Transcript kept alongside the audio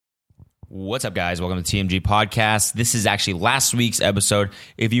What's up, guys? Welcome to TMG Podcast. This is actually last week's episode.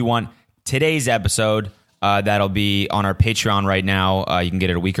 If you want today's episode, that'll be on our Patreon right now. You can get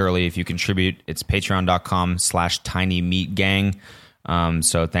it a week early if you contribute. It's patreon.com/tinymeatgang.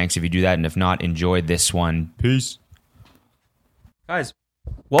 So thanks if you do that. And if not, enjoy this one. Peace. Guys,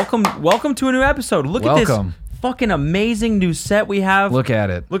 welcome to a new episode. Look at this fucking amazing new set we have. Look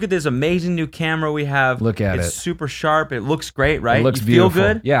at it. Look at this amazing new camera we have. Look at it. It's super sharp. It looks great, right? It looks you beautiful.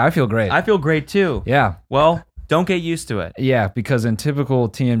 Feel good? Yeah, I feel great. I feel great too. Yeah. Well, don't get used to it. Yeah, because in typical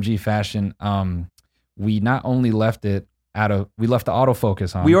TMG fashion, we not only left it we left the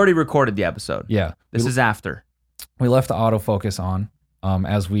autofocus on. We already recorded the episode. Yeah. This is after. We left the autofocus on,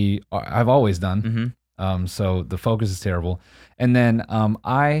 as I've always done. Mm-hmm. So the focus is terrible. And then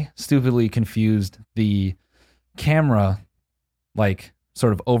I stupidly confused the camera, like,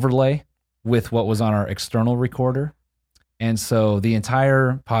 sort of overlay with what was on our external recorder. And so the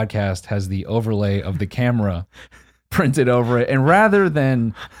entire podcast has the overlay of the camera printed over it. And rather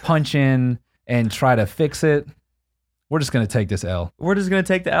than punch in and try to fix it, we're just going to take this L. We're just going to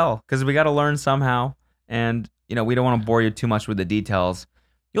take the L because we got to learn somehow. And, we don't want to bore you too much with the details.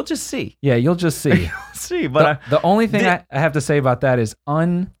 You'll just see. Yeah, you'll just see. You'll see. But the only thing I have to say about that is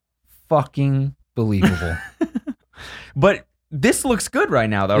unfucking believable. But this looks good right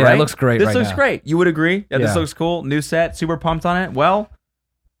now, though, yeah, right? It looks great. This looks great. You would agree? Yeah, this Yeah. looks cool. New set, super pumped on it. Well,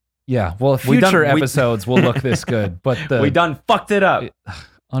 yeah. Well, future episodes will look this good, but we done fucked it up.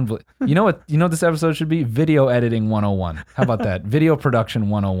 Unbelievable. You know what? You know what this episode should be? Video editing 101. How about that? Video production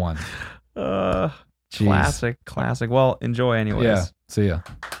 101. Jeez. Classic. Well, enjoy anyways. Yeah. See ya.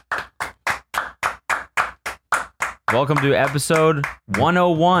 Welcome to episode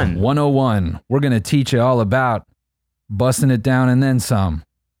 101. 101. We're gonna teach you all about busting it down and then some.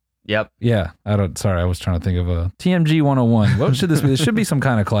 Yep. Yeah. Sorry, I was trying to think of a TMG 101. What should this be? This should be some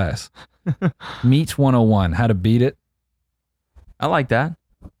kind of class. Meat 101. How to beat it. I like that.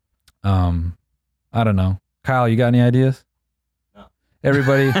 I don't know. Kyle, you got any ideas? No.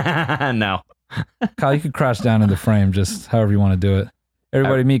 Everybody. No. Kyle, you could crouch down in the frame just however you want to do it.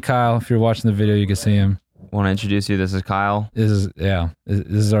 Everybody meet Kyle. If you're watching the video, you can see him. Want to introduce you? This is Kyle. This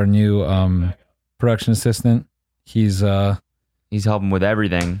is our new production assistant. He's helping with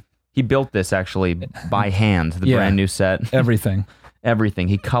everything. He built this actually by hand, the brand new set. Everything. Everything.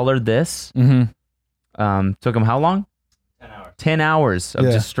 He colored this. Mm-hmm. Took him how long? 10 hours of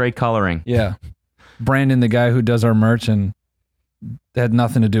just straight coloring. Yeah. Brandon, the guy who does our merch, and had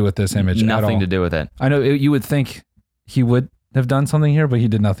nothing to do with this image at all. Nothing to do with it. I know you would think he would have done something here, but he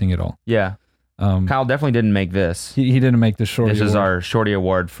did nothing at all. Yeah. Kyle definitely didn't make this. He didn't make the Shorty This is award. our Shorty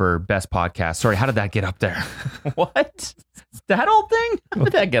Award for Best Podcast. Sorry, how did that get up there? What? That whole thing? How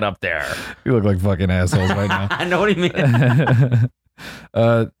did that get up there? You look like fucking assholes right now. I know what you mean.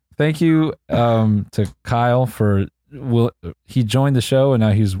 Thank you to Kyle for he joined the show and now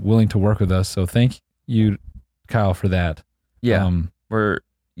he's willing to work with us. So thank you, Kyle, for that. Yeah, we're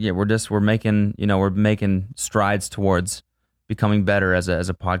making strides towards becoming better as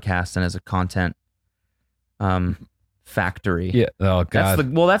a podcast and as a content factory. Yeah. Oh God.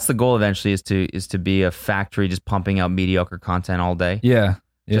 That's the goal eventually is to be a factory just pumping out mediocre content all day. Yeah.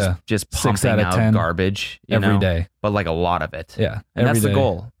 Yeah. Just 6 pumping out of out 10 garbage every day. But like a lot of it. Yeah. And that's the day.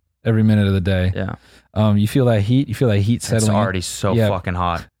 goal. Every minute of the day. Yeah. You feel that heat? You feel that heat settling? It's already so fucking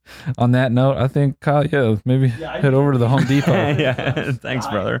hot. On that note, I think Kyle, maybe head over to the Home Depot. Yeah. Thanks,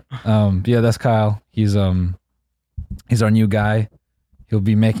 brother. That's Kyle. He's our new guy. He'll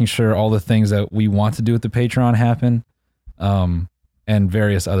be making sure all the things that we want to do with the Patreon happen, and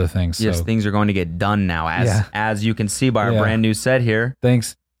various other things. Yes, so, things are going to get done now, as you can see by our brand new set here.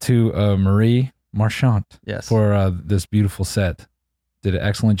 Thanks to Marie Marchant for this beautiful set. Did an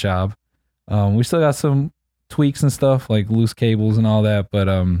excellent job. We still got some tweaks and stuff like loose cables and all that, but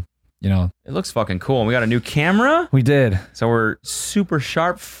it looks fucking cool. And we got a new camera. We did. So we're super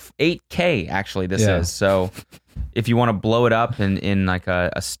sharp 8K actually this is. So if you want to blow it up in like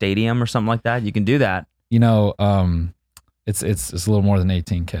a stadium or something like that, you can do that. It's a little more than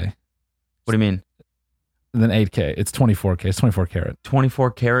 18K. What do you mean? Than 8K. It's 24K. It's 24 karat.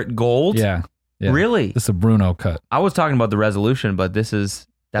 24 karat gold? Yeah. Really? This is a Bruno cut. I was talking about the resolution, but that's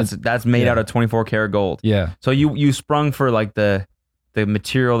made out of 24 karat gold. Yeah. So you sprung for like the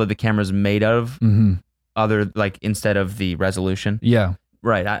material that the camera's made of, other like instead of the resolution. Yeah.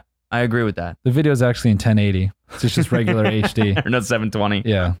 Right. I agree with that. The video is actually in 1080. It's just regular HD. Or not 720.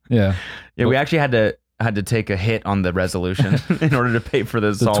 Yeah. Yeah. Yeah. We actually had to take a hit on the resolution in order to pay for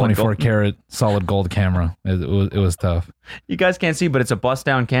the solid 24 karat solid gold camera. It was tough. You guys can't see, but it's a bust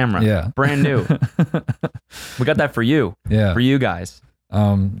down camera. Yeah. Brand new. We got that for you. Yeah. For you guys.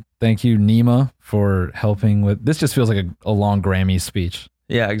 Thank you, Nima, for helping with this. Just feels like a long Grammy speech.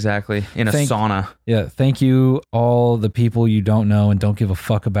 Yeah, exactly. In a sauna. Yeah. Thank you, all the people you don't know and don't give a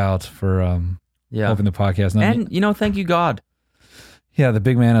fuck about for helping the podcast. And thank you, God. Yeah, the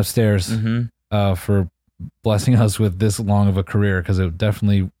big man upstairs for blessing us with this long of a career, because it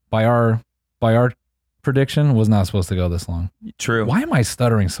definitely by our prediction was not supposed to go this long. True. Why am I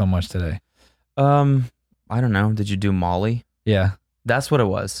stuttering so much today? I don't know. Did you do Molly? Yeah. That's what it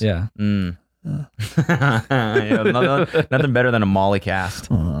was. Yeah. Yeah, nothing better than a Molly cast.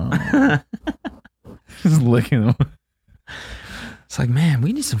 Just licking them. It's like, man,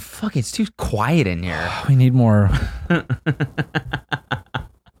 we need some fucking. It's too quiet in here. We need more.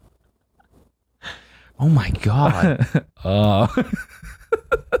 Oh my God.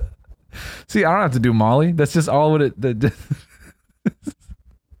 See, I don't have to do Molly. That's just all what it. It's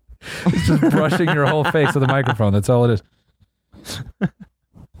just brushing your whole face with the microphone. That's all it is.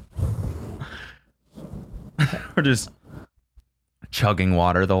 We're just chugging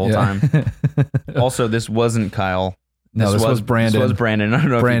water the whole time. Also, this wasn't Kyle. This was Brandon. This was Brandon. I don't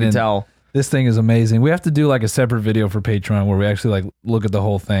know if you can tell. This thing is amazing. We have to do like a separate video for Patreon where we actually like look at the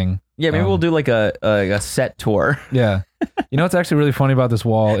whole thing. Yeah, maybe we'll do like a set tour. Yeah. You know what's actually really funny about this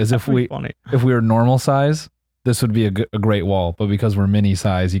wall is if we were normal size, this would be a great wall. But because we're mini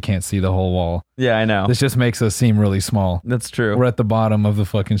size, you can't see the whole wall. Yeah, I know. This just makes us seem really small. That's true. We're at the bottom of the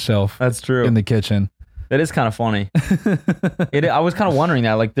fucking shelf. That's true. In the kitchen. That is kind of funny. I was kind of wondering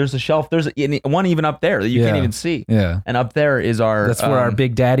that. Like, there's a shelf. There's one even up there that you can't even see. Yeah. And up there is our. That's where our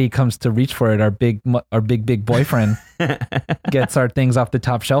big daddy comes to reach for it. Our big boyfriend gets our things off the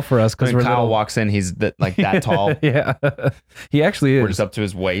top shelf for us because when Kyle walks in, he's that tall. Yeah. He actually is. We're just up to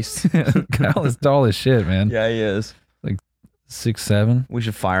his waist. Kyle is tall as shit, man. Yeah, he is. Like 6'7". We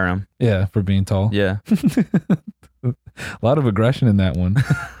should fire him. Yeah, for being tall. Yeah. A lot of aggression in that one.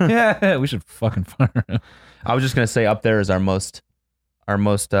 Yeah, we should fucking fire him. I was just gonna say up there is our most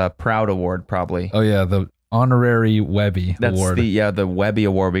proud award probably. Oh yeah, the honorary Webby award. The Webby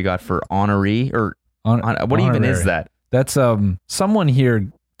award we got for honoree or what even is that? That's someone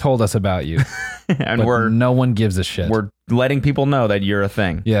here told us about you, and no one gives a shit. We're letting people know that you're a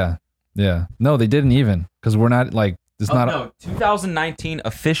thing. Yeah, yeah. No, they didn't even because we're not like it's not. No, 2019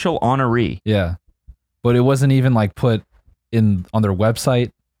 official honoree. Yeah. But it wasn't even like put on their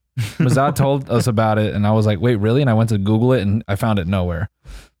website. Mazad told us about it, and I was like, "Wait, really?" And I went to Google it, and I found it nowhere.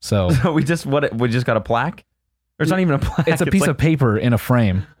 So we just got a plaque. Or it's not even a plaque. It's a piece of paper in a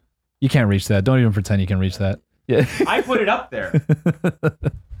frame. You can't reach that. Don't even pretend you can reach that. Yeah, I put it up there. But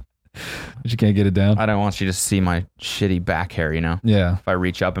you can't get it down. I don't want you to see my shitty back hair. Yeah. If I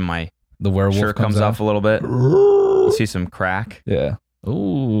reach up and the werewolf shirt comes off a little bit, you see some crack. Yeah.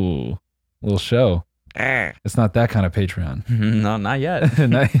 Ooh, little show. It's not that kind of Patreon. No, not yet.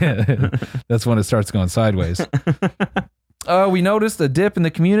 Not yet. That's when it starts going sideways. We noticed a dip in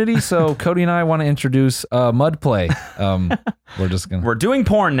the community, so Cody and I want to introduce mud play. We're doing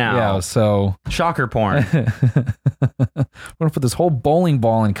porn now. Yeah, so shocker porn. We're gonna put this whole bowling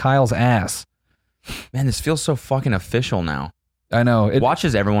ball in Kyle's ass. Man, this feels so fucking official now. I know.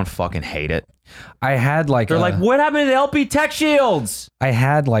 Watches everyone fucking hate it. I had they're like, what happened to the LP Tech Shields? I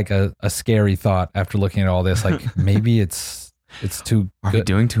had like a scary thought after looking at all this. Like maybe it's too. Are we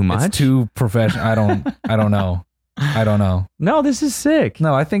doing too much? It's too professional. I don't know. I don't know. No, this is sick.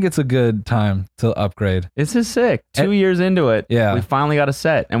 No, I think it's a good time to upgrade. This is sick. 2 years into it. Yeah. We finally got a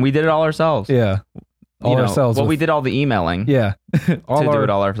set, and we did it all ourselves. Yeah. Ourselves. Well, we did all the emailing. Yeah. Do it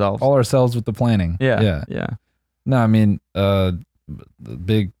all ourselves. All ourselves with the planning. Yeah. No, I mean,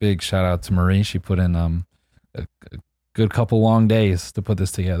 big shout out to Marie. She put in a good couple long days to put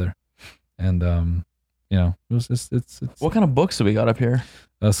this together, and it's what kind of books do we got up here?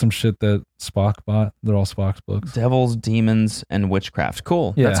 Some shit that Spock bought. They're all Spock's books. Devils, Demons, and Witchcraft.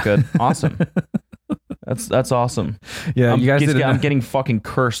 Cool. Yeah. That's good. Awesome. That's awesome. Yeah, I'm getting fucking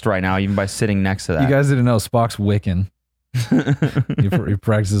cursed right now, even by sitting next to that. You guys didn't know Spock's Wiccan. He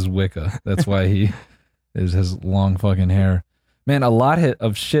practices Wicca. That's why he has long fucking hair. Man, a lot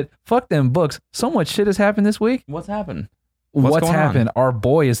of shit. Fuck them books. So much shit has happened this week. What's happened? What's happened? Our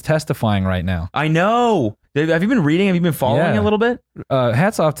boy is testifying right now. I know. Have you been reading? Have you been following a little bit?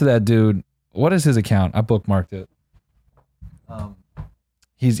 Hats off to that dude. What is his account? I bookmarked it.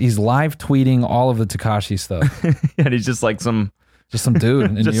 He's live tweeting all of the Tekashi stuff. And he's just like some dude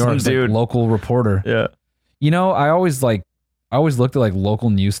in New York, like local reporter. Yeah. I always looked at like local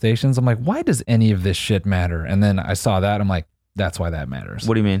news stations. I'm like, why does any of this shit matter? And then I saw that. I'm like, that's why that matters.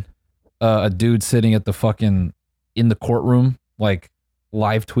 What do you mean? A dude sitting at in the courtroom, like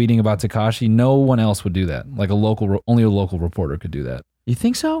live tweeting about Tekashi. No one else would do that. Like only a local reporter could do that. You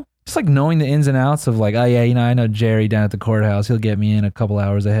think so? just like knowing the ins and outs of like, oh yeah, I know Jerry down at the courthouse. He'll get me in a couple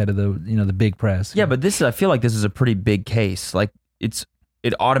hours ahead of the the big press. Yeah, but I feel like this is a pretty big case. Like it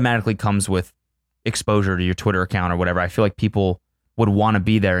automatically comes with exposure to your Twitter account or whatever. I feel like people would want to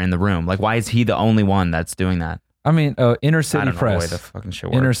be there in the room. Like, why is he the only one that's doing that? I mean, inner city I don't know press. the way the fucking shit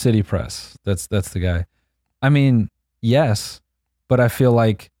works. Inner city press. That's the guy. I mean, yes, but I feel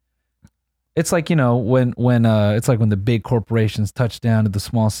like it's like, when it's like when the big corporations touch down to the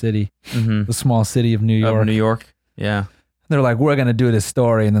small city, the small city of New York. Of New York, yeah. They're like, we're gonna do this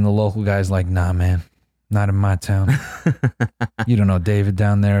story, and then the local guy's like, nah, man, not in my town. You don't know David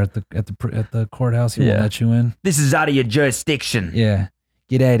down there at the courthouse. He won't let you in. This is out of your jurisdiction. Yeah,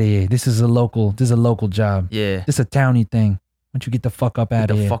 get out of here. This is a local job. Yeah, this is a towny thing. Why don't you get the fuck up out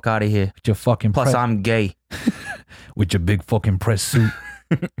of here? Get the fuck out of here. With your fucking Plus, I'm gay. With your big fucking press suit.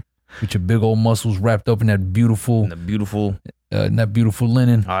 With your big old muscles wrapped up in that beautiful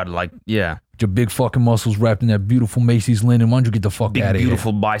linen. I'd like, yeah. With your big fucking muscles wrapped in that beautiful Macy's linen. Why don't you get the fuck out of here? Big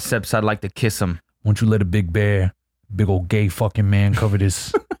beautiful biceps. I'd like to kiss them. Why don't you let a big bear, big old gay fucking man cover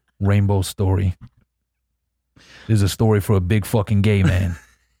this rainbow story? This is a story for a big fucking gay man.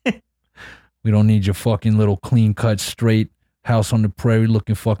 We don't need your fucking little clean cut, straight house on the prairie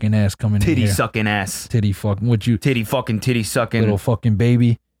looking fucking ass coming in here. Titty sucking ass. Titty fucking. Titty sucking. Little fucking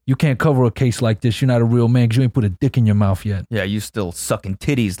baby. You can't cover a case like this. You're not a real man because you ain't put a dick in your mouth yet. Yeah, you still sucking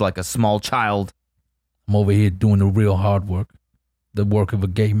titties like a small child. I'm over here doing the real hard work. The work of a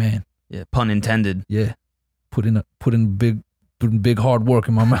gay man. Yeah, pun intended. Yeah. Putting big hard work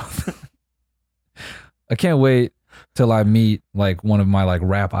in my mouth. I can't wait till I meet like one of my like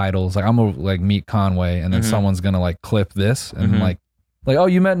rap idols. Like I'm gonna like meet Conway, and then someone's gonna like clip this and like, oh,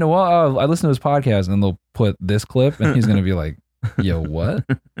 you met Noel? Oh, I listened to his podcast, and they'll put this clip, and he's gonna be like, yo, what?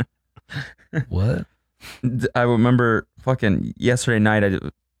 What? I remember fucking yesterday night.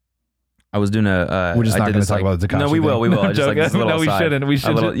 I was doing a. We're just not going to talk about the Tekashi. No, we will. Just like this no, we aside. shouldn't. We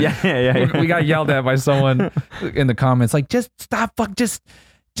should. Yeah. We got yelled at by someone in the comments. Like, just stop. Just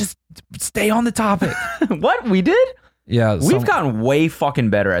stay on the topic. What we did? Yeah, we've gotten way fucking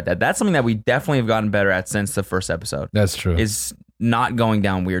better at that. That's something that we definitely have gotten better at since the first episode. That's true. Is not going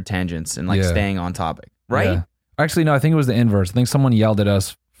down weird tangents and like staying on topic, right? Yeah. Actually, no. I think it was the inverse. I think someone yelled at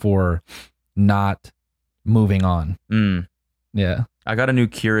us for not moving on. Yeah. I got a new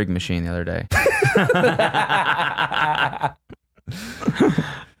Keurig machine the other day.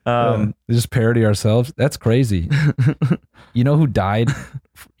 Just parody ourselves. That's crazy. You know who died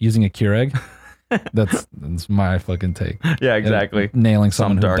using a Keurig? That's my fucking take. Yeah, exactly. Nailing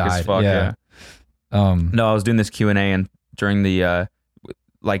someone who dark died. As fuck, yeah. No, I was doing this Q&A, and during the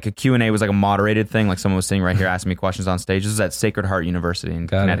like a Q&A was like a moderated thing. Like someone was sitting right here asking me questions on stage. This is at Sacred Heart University in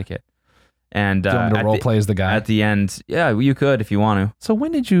Connecticut. And do you want me to role play as the guy at the end? Yeah, you could if you want to. So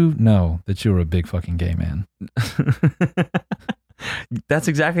when did you know that you were a big fucking gay man? That's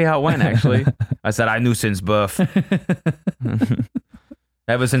exactly how it went. Actually, I said I knew since birth.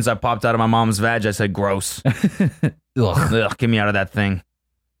 Ever since I popped out of my mom's vag, I said gross. Ugh, get me out of that thing.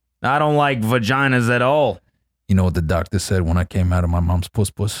 I don't like vaginas at all. You know what the doctor said when I came out of my mom's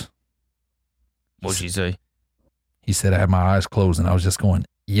puss? What'd she say? He said I had my eyes closed and I was just going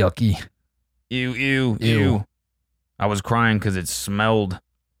yucky. Ew. I was crying because it smelled.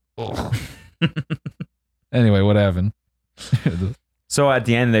 Anyway, what happened? So at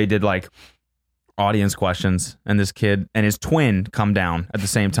the end, they did like audience questions, and this kid and his twin come down at the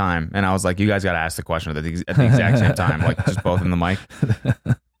same time. And I was like, you guys got to ask the question at the exact same time, like just both in the mic.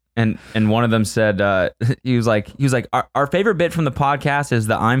 And one of them said, he was like, our favorite bit from the podcast is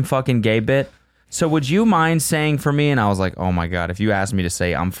the I'm fucking gay bit. So would you mind saying for me? And I was like, oh my God, if you asked me to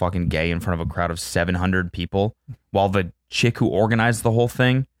say I'm fucking gay in front of a crowd of 700 people while the chick who organized the whole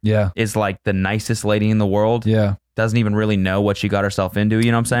thing is like the nicest lady in the world. Yeah. Doesn't even really know what she got herself into.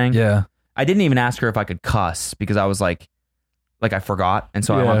 You know what I'm saying? Yeah. I didn't even ask her if I could cuss because I was like I forgot. And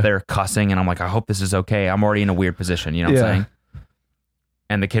so I'm up there cussing and I'm like, I hope this is okay. I'm already in a weird position. You know what I'm saying?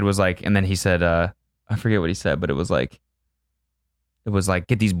 And the kid was like, and then he said, I forget what he said, but it was like,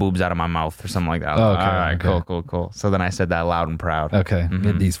 get these boobs out of my mouth or something like that. All right, cool. So then I said that loud and proud. Okay.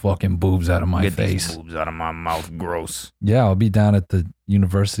 Get these fucking boobs out of my face. Get these boobs out of my mouth. Gross. Yeah, I'll be down at the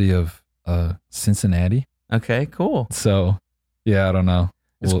University of Cincinnati. Okay, cool. So, yeah, I don't know.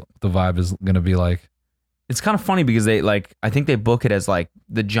 Well, the vibe is going to be like. It's kind of funny because they like, I think they book it as like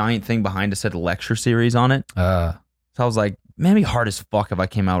the giant thing behind us said lecture series on it. So I was like, man, it'd be hard as fuck if I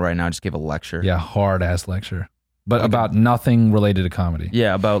came out right now and just gave a lecture. Yeah, hard ass lecture. But about nothing related to comedy.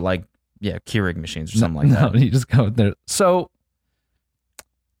 Yeah, about like, Keurig machines or something like that. No, you just go there. So,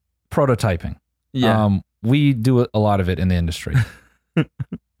 prototyping. Yeah. We do a lot of it in the industry.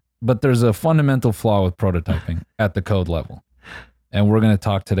 but there's a fundamental flaw with prototyping at the code level. And we're going to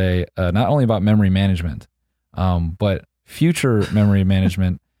talk today not only about memory management, but future memory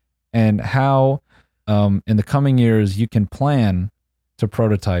management and how in the coming years you can plan to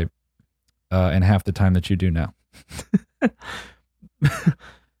prototype in half the time that you do now.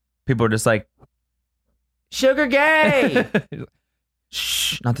 People are just like, sugar gay.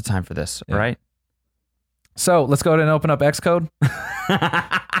 Shh, not the time for this, Yeah. right? So let's go ahead and open up Xcode.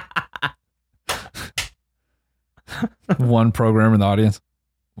 One programmer in the audience.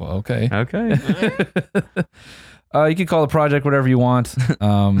 Well, okay. Okay. You can call the project whatever you want.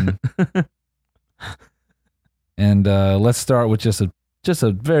 And let's start with just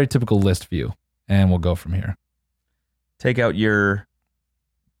a very typical list view, and we'll go from here. Take out your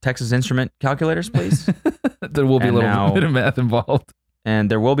Texas Instrument calculators, please. There will be And a little bit of math involved.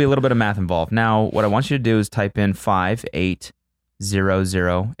 And there will be a little bit of math involved. Now, what I want you to do is type in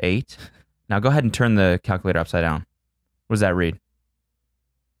 58008. Now, go ahead and turn the calculator upside down. What does that read?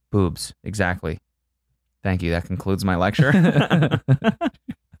 Boobs. Exactly. Thank you. That concludes my lecture.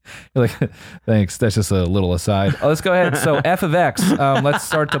 You're like, thanks. That's just a little aside. Oh, let's go ahead. So f of x. Let's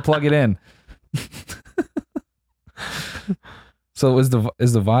start to plug it in. So is the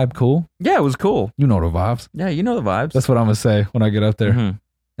vibe cool? Yeah, it was cool. You know the vibes. Yeah, you know the vibes. That's what I'm gonna say when I get up there. Mhm.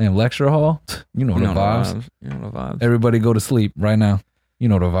 And lecture hall. You know the vibes. You know the vibes. Everybody go to sleep right now. You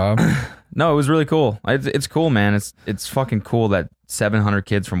know the vibe. No, it was really cool. It's cool, man. It's fucking cool that 700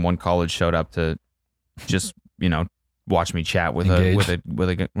 kids from one college showed up to just watch me chat with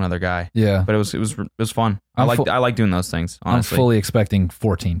another guy. Yeah. But it was fun. I like doing those things. Honestly, I'm fully expecting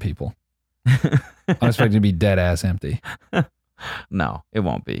 14 people. I'm expecting to be dead ass empty. No, it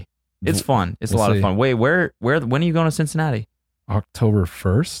won't be. It's fun. It's We'll a lot see. of fun. Wait, when are you going to Cincinnati? October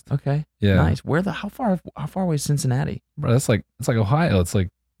 1st. Okay. Yeah. Nice. How far away is Cincinnati? Bro, it's like Ohio. It's like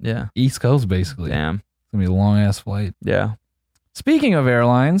Yeah. East Coast basically. Damn. It's gonna be a long ass flight. Yeah. Speaking of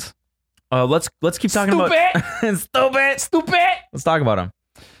airlines, Let's keep talking about stupid. Let's talk about them.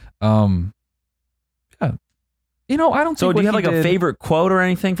 Yeah. I don't. So, think do you have what like he a did- favorite quote or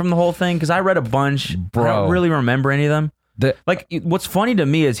anything from the whole thing? Because I read a bunch. Bro. I don't really remember any of them. The- What's funny to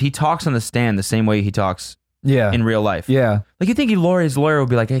me is he talks on the stand the same way he talks Yeah. in real life. Yeah. Like you think his lawyer would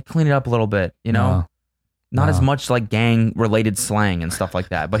be like, "Hey, clean it up a little bit," No. Not as No. much like gang related slang and stuff like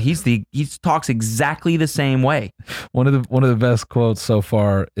that. But he talks exactly the same way. One of the best quotes so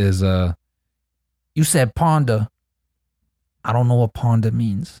far is you said ponder. I don't know what ponder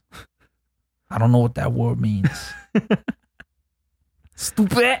means. I don't know what that word means.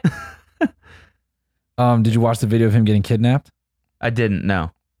 Stupid. Did you watch the video of him getting kidnapped? I didn't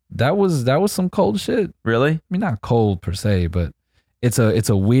know. That was some cold shit. Really? I mean, not cold per se, but it's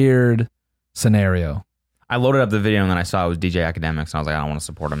a weird scenario. I loaded up the video and then I saw it was DJ Academics and I was like, I don't want to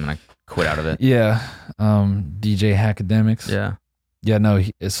support him, and I quit out of it. Yeah. DJ Hackademics. Yeah. Yeah, no.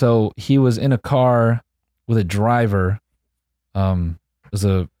 So he was in a car with a driver. I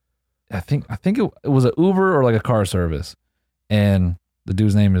think it was an Uber or like a car service, and the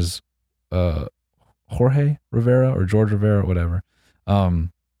dude's name is Jorge Rivera or George Rivera, whatever.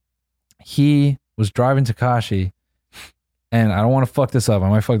 He was driving Tekashi, and I don't want to fuck this up. I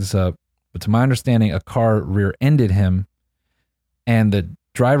might fuck this up, but to my understanding, a car rear-ended him, and the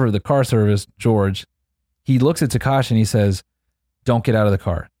driver of the car service, George, he looks at Tekashi and he says, "Don't get out of the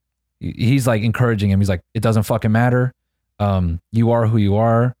car." He's like encouraging him. He's like, "It doesn't fucking matter. You are who you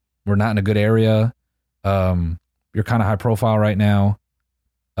are. We're not in a good area. You're kind of high profile right now.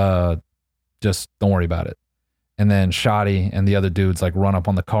 Just don't worry about it." And then Shotty and the other dudes like run up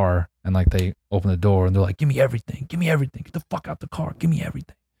on the car and like they open the door and they're like, "Give me everything. Give me everything. Get the fuck out the car. Give me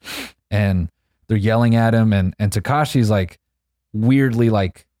everything." And they're yelling at him, and Tekashi's like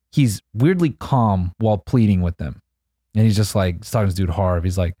he's weirdly calm while pleading with them. And he's just like talking to this dude Harv.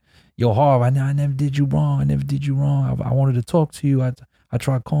 He's like, "Yo, Harv, I never did you wrong. I never did you wrong. I wanted to talk to you. I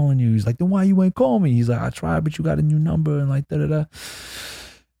tried calling you." He's like, "Then why you ain't call me?" He's like, "I tried, but you got a new number," and like da-da-da.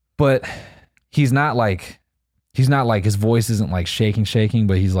 But he's not like his voice isn't like shaking,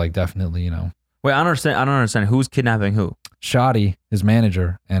 but he's like definitely, Wait, I don't understand. Who's kidnapping who? Shotty, his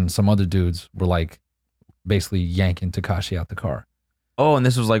manager, and some other dudes were like basically yanking Tekashi out the car. Oh, and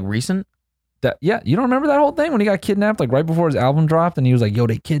this was like recent? You don't remember that whole thing when he got kidnapped, like right before his album dropped, and he was like, "Yo,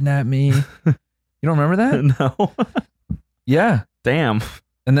 they kidnapped me." You don't remember that? No. Yeah. Damn.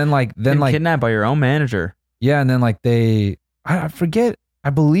 And then kidnapped by your own manager. Yeah, and then like I forget, I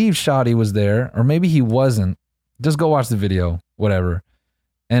believe Shotty was there, or maybe he wasn't. Just go watch the video, whatever.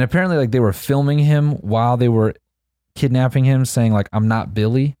 And apparently like they were filming him while they were kidnapping him, saying like, "I'm not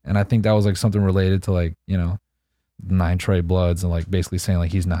Billy." And I think that was like something related to like, Nine Trey Bloods and like basically saying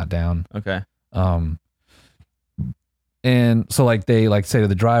like he's not down. Okay. And so like they like say to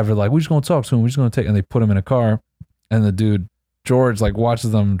the driver, like, we're just gonna talk to him, we're just gonna take, and they put him in a car, and the dude George like watches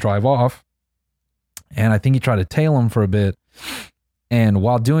them drive off, and I think he tried to tail him for a bit, and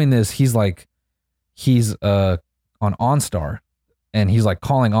while doing this, he's on OnStar, and he's like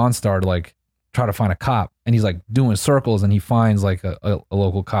calling OnStar to like try to find a cop, and he's like doing circles, and he finds like a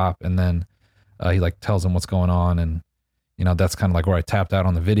local cop, and then he like tells him what's going on, and you know that's kind of like where I tapped out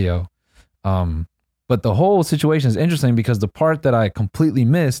on the video. But the whole situation is interesting because the part that I completely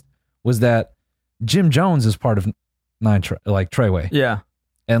missed was that Jim Jones is part of Treyway. Yeah.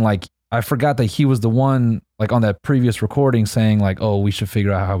 And like, I forgot that he was the one like on that previous recording saying like, oh, we should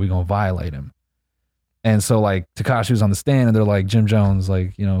figure out how we're going to violate him. And so like Tekashi was on the stand and they're like, Jim Jones,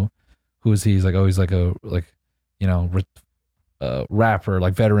 like, you know, who is he? He's like, oh, he's like rapper,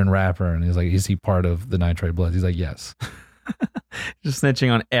 like veteran rapper. And he's like, is he part of the Nine Trey Bloods? He's like, yes. Just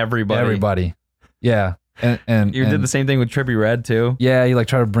snitching on everybody. Everybody. Yeah. And you did the same thing with Trippie Redd too. Yeah, he like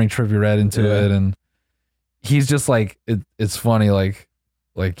tried to bring Trippie Redd into it, and he's just like it's funny, like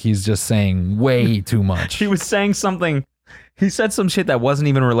he's just saying way too much. He was saying something. He said some shit that wasn't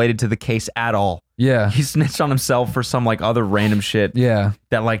even related to the case at all. Yeah. He snitched on himself for some like other random shit. Yeah.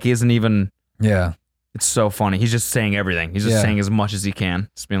 That like isn't even. Yeah. It's so funny. He's just saying everything. He's just saying as much as he can.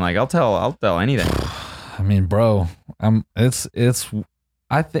 Just being like, I'll tell anything. I mean, bro,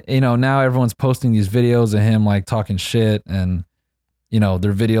 I think, you know, now everyone's posting these videos of him like talking shit, and you know,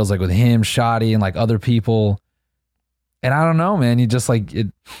 their videos like with him, Shotty, and like other people. And I don't know, man, you just like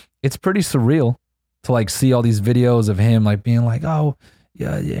it's pretty surreal to like see all these videos of him like being like, oh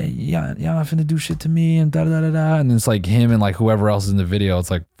yeah, y'all not finna do shit to me and da da da da, and it's like him and like whoever else is in the video.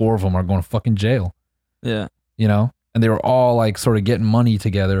 It's like 4 of them are going to fucking jail. Yeah, you know, and they were all like sort of getting money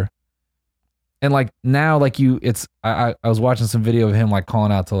together. And like now, like I was watching some video of him like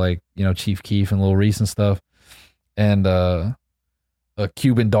calling out to like, you know, Chief Keef and Lil Reese and stuff, and a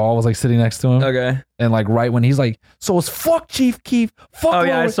Cuban doll was like sitting next to him. Okay. And like right when he's like, so it's fuck Chief Keef, fuck. Oh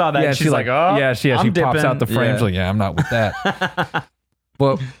yeah, I saw that. Yeah, she's like, oh yeah, she pops out the frame. Yeah. She's like, yeah, I'm not with that.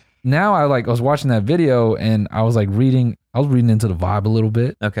 But now I was watching that video and I was reading into the vibe a little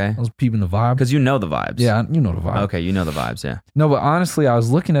bit. Okay. I was peeping the vibe. Because you know the vibes. Yeah, you know the vibe. Okay, you know the vibes, yeah. No, but honestly, I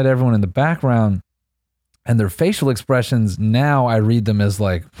was looking at everyone in the background and their facial expressions. Now I read them as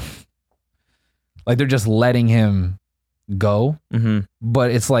like they're just letting him go. Mm-hmm.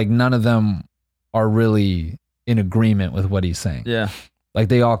 But it's like none of them are really in agreement with what he's saying. Yeah. Like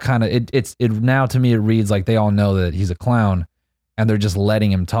they all kind of, it now to me, it reads like they all know that he's a clown and they're just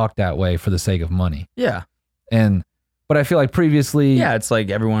letting him talk that way for the sake of money. Yeah. But I feel like previously. Yeah, it's like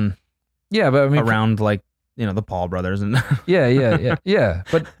everyone. Yeah, but I mean. Around like, you know, the Paul brothers and. Yeah.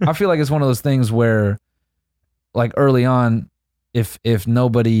 But I feel like it's one of those things where like early on, if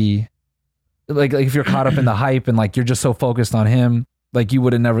nobody, like if you're caught up in the hype and like you're just so focused on him, like you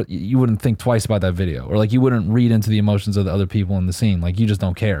wouldn't think twice about that video, or like you wouldn't read into the emotions of the other people in the scene. Like you just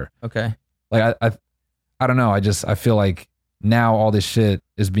don't care. Okay. Like I don't know. I feel like now all this shit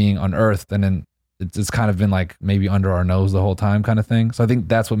is being unearthed, and then it's kind of been like maybe under our nose the whole time kind of thing. So I think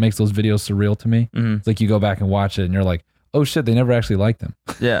that's what makes those videos surreal to me. Mm-hmm. It's like you go back and watch it and you're like, oh shit, they never actually liked him.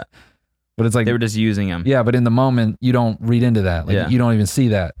 Yeah. But it's like they were just using him. Yeah, but in the moment you don't read into that. Like you don't even see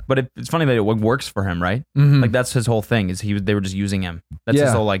that. But it's funny that it works for him, right? Mm-hmm. Like that's his whole thing. Is they were just using him. That's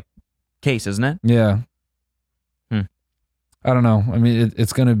his whole like case, isn't it? Yeah. I don't know. I mean,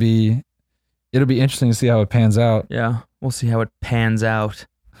 it'll be interesting to see how it pans out. Yeah, we'll see how it pans out.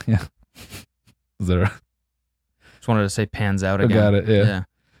 Yeah. Is there? Just wanted to say pans out again. I got it. Yeah.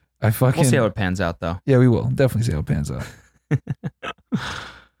 We'll see how it pans out though. Yeah, we will definitely see how it pans out.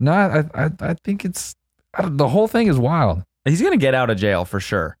 No, I think the whole thing is wild. He's gonna get out of jail for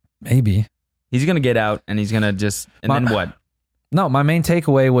sure. Maybe he's gonna get out and he's gonna then what? No, my main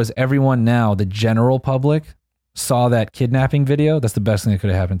takeaway was everyone now, the general public, saw that kidnapping video. That's the best thing that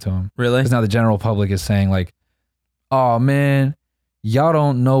could have happened to him. Really? Because now the general public is saying like, "Oh man, y'all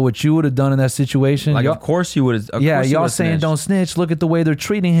don't know what you would have done in that situation." Like, of course you would have. Yeah, y'all saying don't snitch. Look at the way they're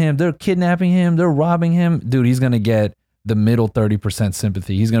treating him. They're kidnapping him. They're robbing him. Dude, he's gonna get the middle 30%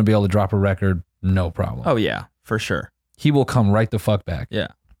 sympathy. He's going to be able to drop a record, no problem. Oh yeah, for sure. He will come right the fuck back. Yeah.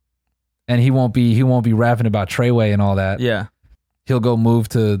 And he won't be rapping about Treyway and all that. Yeah. He'll go move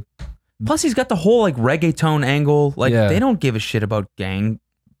to. Plus he's got the whole like reggaeton angle. Like they don't give a shit about gang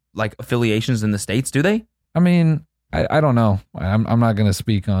like affiliations in the States, do they? I mean, I don't know. I'm not going to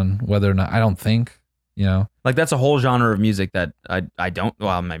speak on whether or not. I don't think, you know. Like that's a whole genre of music that I don't,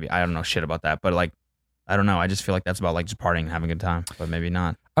 well, maybe I don't know shit about that, but like I don't know. I just feel like that's about like just partying and having a good time, but maybe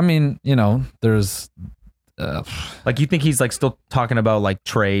not. I mean, you know, there's Like, you think he's like still talking about like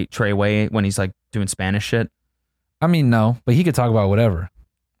Treyway when he's like doing Spanish shit? I mean, no, but he could talk about whatever.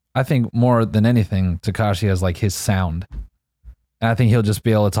 I think more than anything, Tekashi has like his sound. And I think he'll just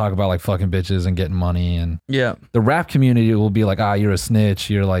be able to talk about like fucking bitches and getting money. And yeah, the rap community will be like, you're a snitch.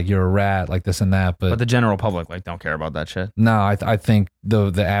 You're a rat, like this and that. But the general public like don't care about that shit. No, I think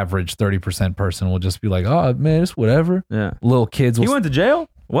the average 30% person will just be like, oh man, it's whatever. Yeah. Little kids will. He went to jail?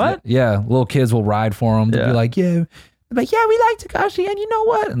 What? Yeah. Little kids will ride for him. They'll be like, yeah. They're like, yeah, we like Tekashi. And you know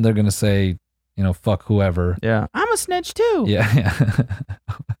what? And they're going to say, fuck whoever. Yeah. I'm a snitch too. Yeah.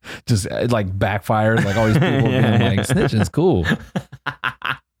 Just like backfired. Like all these people being like, snitching's cool.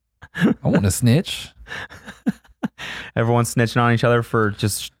 I want to snitch. Everyone's snitching on each other for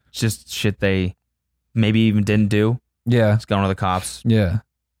just shit they maybe even didn't do. Yeah. Just going to the cops. Yeah.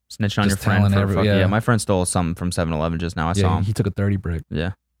 Snitching on your friend. Yeah, my friend stole something from 7-Eleven just now. I saw him. He took a 30 brick.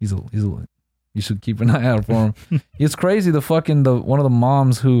 Yeah. He's you should keep an eye out for him. It's crazy. One of the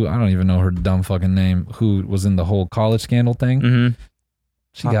moms who, I don't even know her dumb fucking name, who was in the whole college scandal thing. Mm-hmm.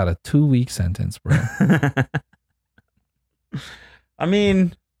 She got a 2-week sentence, bro. I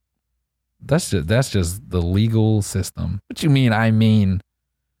mean, that's just the legal system. What you mean? I mean,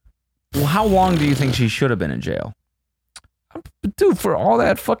 well, how long do you think she should have been in jail? Dude, for all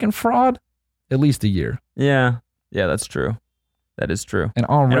that fucking fraud, at least a year. Yeah, that's true. That is true. And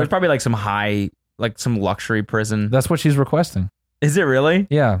it was probably like some luxury prison. That's what she's requesting. Is it really?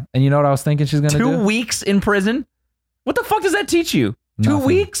 Yeah. And you know what I was thinking she's gonna do? 2 weeks in prison? What the fuck does that teach you? Nothing. 2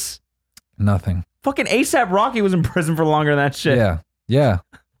 weeks? Nothing. Fucking ASAP Rocky was in prison for longer than that shit. Yeah.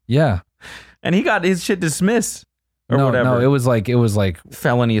 And he got his shit dismissed or whatever. No, it was like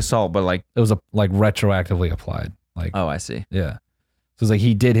felony assault, but like it was like retroactively applied. Like, oh, I see. Yeah. So it's like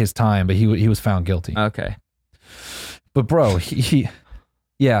he did his time, but he was found guilty. Okay. But bro, he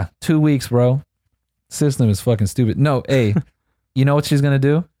 2 weeks, bro. System is fucking stupid. No, you know what she's gonna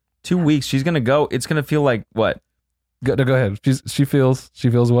do? 2 weeks. She's gonna go. It's gonna feel like what? Go ahead. She feels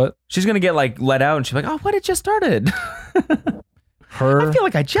what? She's gonna get like let out, and she's like, "Oh, what? It just started." I feel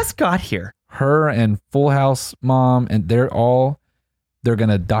like I just got here. Her and Full House mom, and they're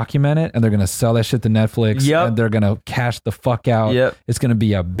gonna document it, and they're gonna sell that shit to Netflix. Yep. And they're gonna cash the fuck out. Yep. It's gonna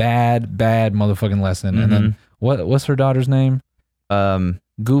be a bad motherfucking lesson. Mm-hmm. And then what's her daughter's name?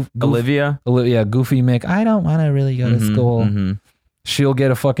 Olivia. Olivia, Goofy Mick. I don't want to really go to school. Mm-hmm. She'll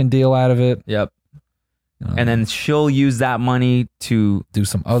get a fucking deal out of it. Yep. And then she'll use that money to do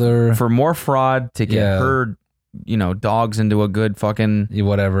some other for more fraud to get her, dogs into a good fucking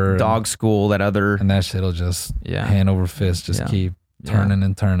whatever dog school. And that shit'll just hand over fist, just keep turning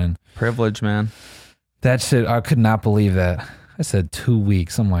and turning. Privilege, man. That shit, I could not believe that. I said 2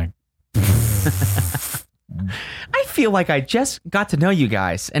 weeks. I'm like, I feel like I just got to know you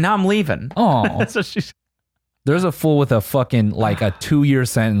guys, and now I'm leaving. Oh, so she's. There's a fool with a fucking like a 2-year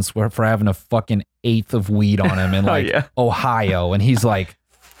sentence for having a fucking eighth of weed on him in Ohio, and he's like,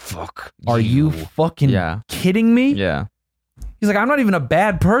 "Fuck, are you fucking kidding me?" Yeah. He's like, "I'm not even a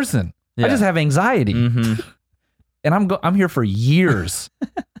bad person. I just have anxiety, and I'm here for years."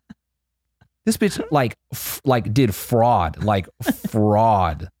 This bitch like did fraud,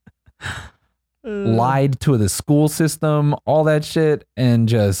 lied to the school system, all that shit, and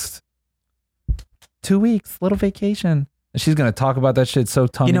just 2 weeks, little vacation. And she's gonna talk about that shit so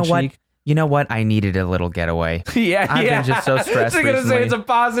tongue-in-cheek. You know what? I needed a little getaway. I've been just so stressed She's gonna say it's a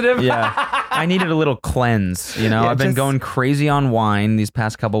positive. Yeah. I needed a little cleanse, I've been going crazy on wine these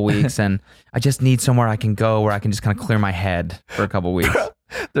past couple weeks, and I just need somewhere I can go where I can just kind of clear my head for a couple weeks.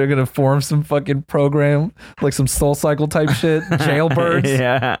 They're gonna form some fucking program, like some Soul Cycle type shit, Jailbirds.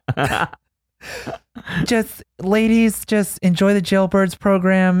 Yeah. Ladies, just enjoy the Jailbirds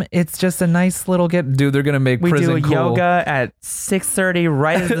program. It's just a nice little Dude, they're gonna make prison do cool. Yoga at 6:30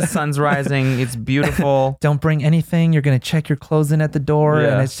 right as the sun's rising. It's beautiful. Don't bring anything. You're gonna check your clothes in at the door,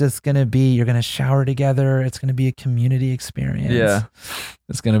 and it's just gonna be, you're gonna shower together. It's gonna be a community experience. Yeah.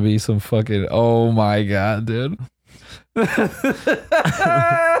 It's gonna be some fucking, oh my God, dude.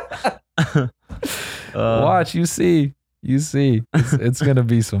 Watch, you see. It's gonna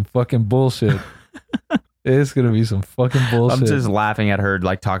be some fucking bullshit. It's gonna be some fucking bullshit. I'm just laughing at her,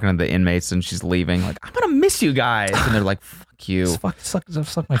 like talking to the inmates, and she's leaving. Like, I'm gonna miss you guys, and they're like, "Fuck you." Suck my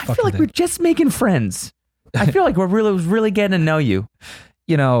fucking. I feel like we're just making friends. I feel like we're really getting to know you.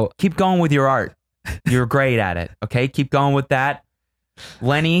 Keep going with your art. You're great at it. Okay, keep going with that.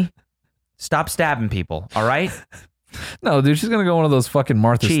 Lenny, stop stabbing people. All right. No, dude, she's gonna go one of those fucking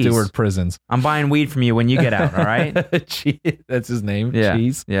Martha Cheese. Stewart prisons. I'm buying weed from you when you get out. All right. That's his name. Yeah.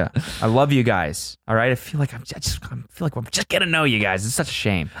 Cheese. Yeah. I love you guys. All right. I feel like I'm just getting to know you guys. It's such a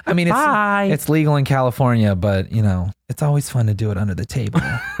shame. I mean, Bye. it's legal in California, but it's always fun to do it under the table.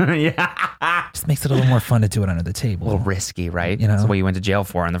 Yeah. Just makes it a little more fun to do it under the table. A little risky, right? You know? That's what you went to jail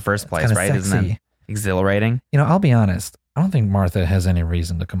for in the first place, kinda right? Isn't that sexy. exhilarating? I'll be honest. I don't think Martha has any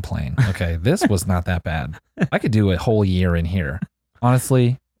reason to complain. Okay, this was not that bad. I could do a whole year in here.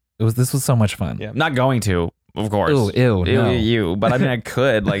 Honestly, this was so much fun. Yeah. I'm not going to, of course. Ew, no. You. But I mean, I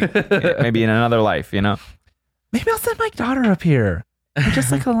could, like, maybe in another life, Maybe I'll send my daughter up here.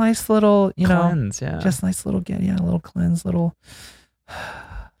 Just like a nice little, Cleanse, yeah. just nice little a little cleanse, little.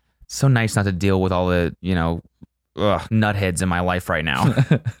 So nice not to deal with all the, nutheads in my life right now.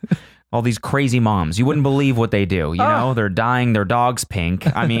 All these crazy moms. You wouldn't believe what they do. They're dyeing their dogs pink.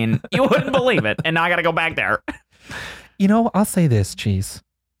 I mean, you wouldn't believe it. And now I got to go back there. I'll say this, Cheese.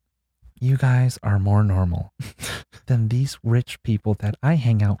 You guys are more normal than these rich people that I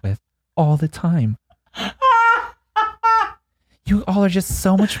hang out with all the time. You all are just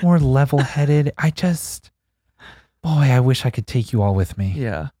so much more level-headed. I wish I could take you all with me.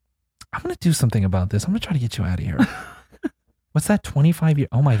 Yeah. I'm going to do something about this. I'm going to try to get you out of here. What's that, 25 years?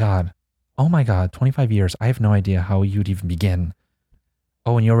 Oh my God, 25 years. I have no idea how you'd even begin.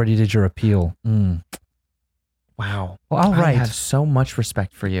 Oh, and you already did your appeal. Wow. Well, all right. I have so much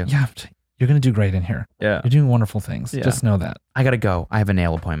respect for you. Yeah, you're going to do great in here. Yeah. You're doing wonderful things. Yeah. Just know that. I got to go. I have a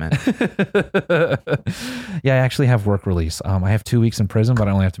nail appointment. Yeah, I actually have work release. I have 2 weeks in prison, but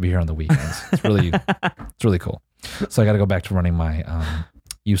I only have to be here on the weekends. It's really cool. So I got to go back to running my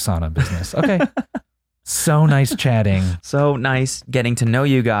USANA business. Okay. So nice chatting. So nice getting to know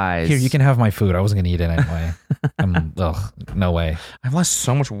you guys. Here, you can have my food. I wasn't going to eat it anyway. No way. I've lost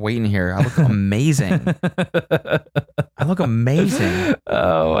so much weight in here. I look amazing. I look amazing.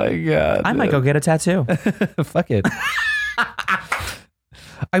 Oh my God. I might go get a tattoo. Fuck it.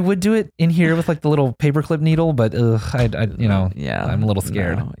 I would do it in here with like the little paperclip needle, but yeah, I'm a little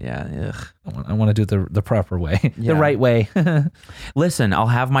scared. No, yeah, ugh. I want to do it the proper way, Yeah. the right way. Listen, I'll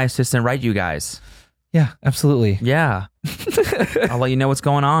have my assistant write you guys. Yeah, absolutely. Yeah. I'll let you know what's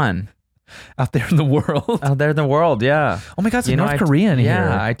going on. Out there in the world. Out there in the world, yeah. Oh my God, some North Korean here.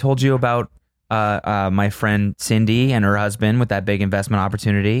 Yeah, I told you about my friend Cindy and her husband with that big investment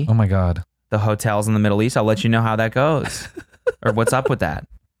opportunity. Oh my God. The hotels in the Middle East. I'll let you know how that goes. Or what's up with that.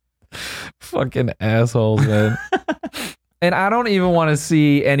 Fucking assholes, man. And I don't even want to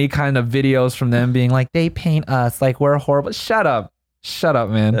see any kind of videos from them being like, they paint us like we're horrible. Shut up,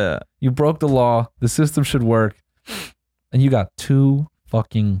 man. Yeah. You broke the law. The system should work. And you got 2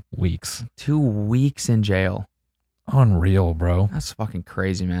 fucking weeks. 2 weeks in jail. Unreal, bro. That's fucking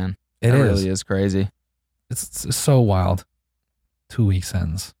crazy, man. It really is crazy. It's so wild. 2 week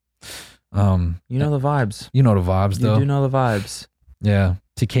sentence. You know the vibes. You know the vibes, though. You do know the vibes. Yeah.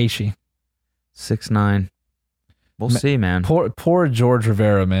 Takeshi. 6'9". We'll see, man. Poor George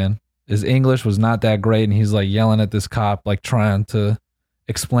Rivera, man. His English was not that great, and he's like yelling at this cop, like trying to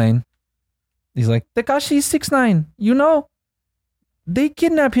explain. He's like, Tekashi 6'9", they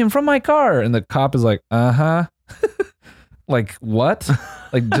kidnapped him from my car. And the cop is like, uh-huh. Like, what?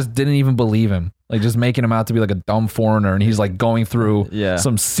 Like, just didn't even believe him. Like, just making him out to be like a dumb foreigner. And he's like going through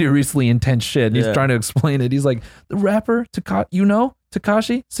some seriously intense shit. And he's trying to explain it. He's like, the rapper,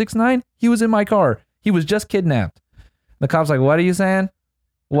 Tekashi 6'9", he was in my car. He was just kidnapped. The cop's like, what are you saying?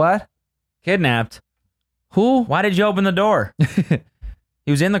 What? Kidnapped? Who? Why did you open the door?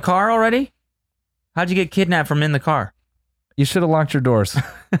 He was in the car already? How'd you get kidnapped from in the car? You should have locked your doors.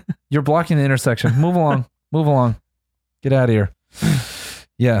 You're blocking the intersection. Move along. Move along. Get out of here.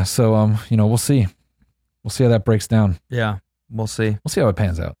 Yeah, so we'll see. We'll see how that breaks down. Yeah, we'll see. We'll see how it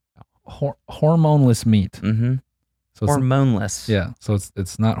pans out. Hormoneless meat. Mm-hmm. So hormoneless. Yeah, so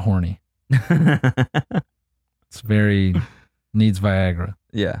it's not horny. It's very needs Viagra.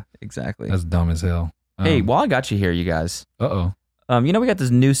 Yeah, exactly. That's dumb as hell. Hey, while I got you here, you guys. Uh-oh. We got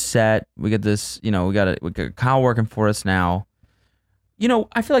this new set. We got this, we got Kyle working for us now.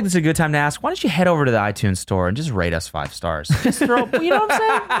 I feel like this is a good time to ask, why don't you head over to the iTunes store and just rate us 5 stars? Just throw, you know what I'm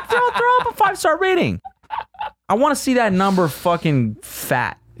saying? Throw up a 5-star rating. I want to see that number fucking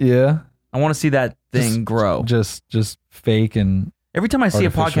fat. Yeah. I want to see that thing grow. Just fake and every time I see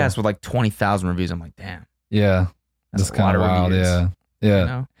artificial. a podcast with like 20,000 reviews, I'm like, damn. Yeah. That's kind of wild. Reviews,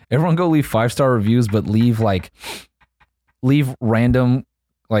 Yeah. Everyone go leave 5-star reviews, but leave random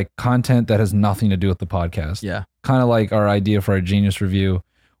like content that has nothing to do with the podcast. Yeah. Kind of like our idea for our Genius review,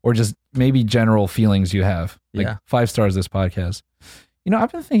 or just maybe general feelings you have. Like 5 stars this podcast.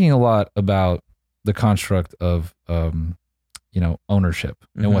 I've been thinking a lot about the construct of ownership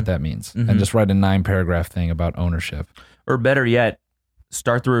and what that means, and just write a 9-paragraph thing about ownership. Or better yet,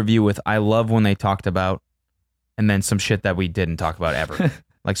 start the review with "I love when they talked about," and then some shit that we didn't talk about ever,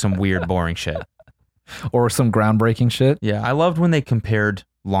 like some weird, boring shit, or some groundbreaking shit. Yeah, I loved when they compared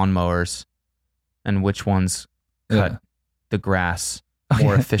lawnmowers and which ones cut the grass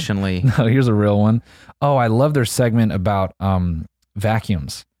more efficiently. No, here's a real one. Oh, I love their segment about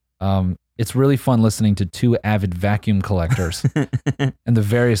vacuums. It's really fun listening to two avid vacuum collectors and the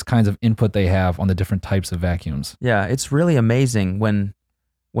various kinds of input they have on the different types of vacuums. Yeah, it's really amazing when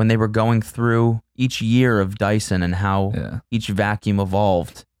they were going through each year of Dyson and how each vacuum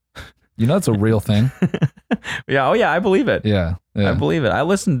evolved. You know, it's a real thing. Yeah. Oh, yeah. I believe it. Yeah. I believe it. I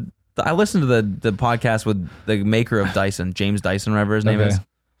listened to the podcast with the maker of Dyson, James Dyson, whatever his name is.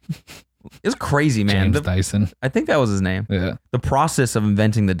 It's crazy, man. James Dyson. I think that was his name. Yeah. The process of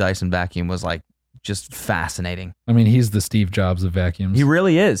inventing the Dyson vacuum was like just fascinating. I mean, he's the Steve Jobs of vacuums. He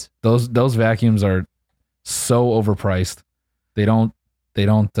really is. Those vacuums are so overpriced. They don't.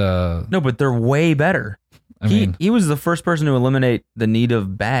 No, but they're way better. He was the first person to eliminate the need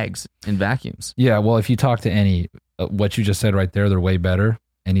of bags in vacuums. Yeah. Well, if you talk to any, what you just said right there, they're way better.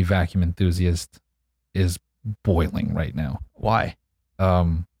 Any vacuum enthusiast is boiling right now. Why?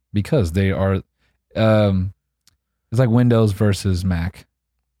 Because they are, it's like Windows versus Mac.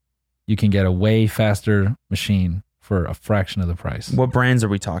 You can get a way faster machine for a fraction of the price. What brands are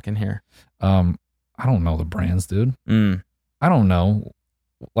we talking here? I don't know the brands, dude. I don't know.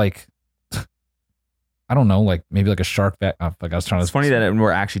 Like, I don't know. Like maybe like a Shark vac. Like I was trying to. It's funny that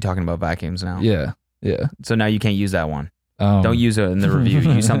we're actually talking about vacuums now. Yeah. Yeah. So now you can't use that one. Don't use it in the review.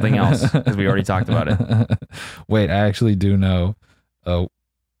 Use something else because we already talked about it. Wait, I actually do know.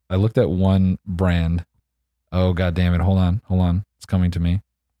 I looked at one brand. Oh, God damn it. Hold on. It's coming to me.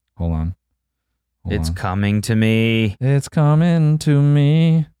 Hold on. It's coming to me. It's coming to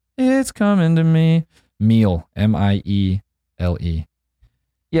me. It's coming to me. Miele. Miele.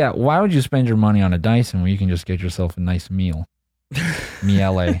 Yeah, why would you spend your money on a Dyson when you can just get yourself a nice meal?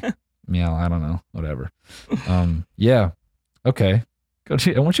 Miele. Miele, I don't know. Whatever. Yeah. Okay. Why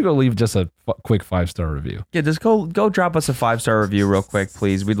don't you go leave just a quick 5-star review? Yeah, just go drop us a 5-star review real quick,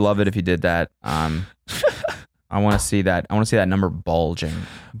 please. We'd love it if you did that. I want to see that. I want to see that number bulging.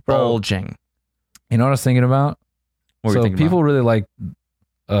 Bulging. You know what I was thinking about? What were you thinking people about? really like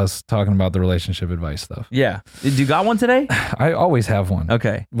us talking about the relationship advice stuff. Yeah. Did you got one today? I always have one.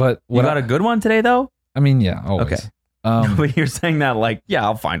 Okay. But you got a good one today, though? I mean, yeah, always. Okay. But you're saying that like, yeah,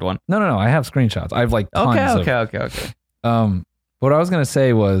 I'll find one. No. I have screenshots. I have like tons Okay. What I was gonna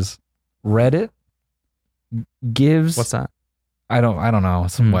say was Reddit gives. What's that? I don't know.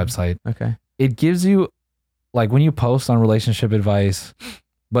 It's some website. Okay. It gives you, like, when you post on relationship advice,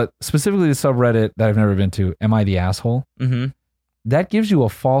 but specifically the subreddit that I've never been to, Am I the Asshole? Mm-hmm. That gives you a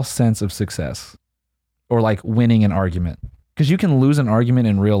false sense of success or like winning an argument, because you can lose an argument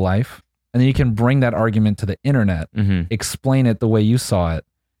in real life and then you can bring that argument to the internet, explain it the way you saw it,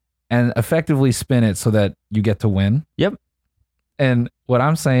 and effectively spin it so that you get to win. Yep. And what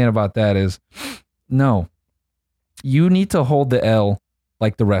I'm saying about that is, no, you need to hold the L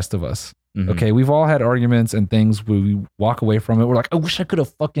like the rest of us. Okay, we've all had arguments and things where we walk away from it. We're like, I wish I could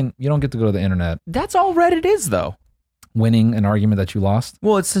have you don't get to go to the internet. That's all Reddit is, though. Winning an argument that you lost.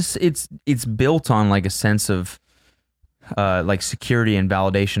 Well, it's just, it's built on like a sense of like security and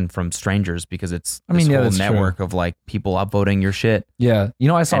validation from strangers, because it's this whole network of like people upvoting your shit. Yeah, you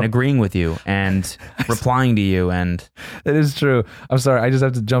know, I saw and agreeing with you and replying to you, and it is true. I'm sorry, I just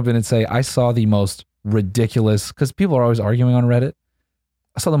have to jump in and say I saw the most ridiculous, because people are always arguing on Reddit.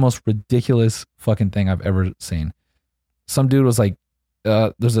 I saw the most ridiculous fucking thing I've ever seen. Some dude was like,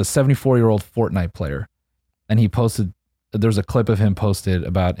 there's a 74-year-old Fortnite player, and he posted. There's a clip of him posted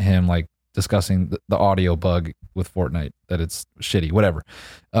about him like discussing the audio bug with Fortnite, that it's shitty, whatever.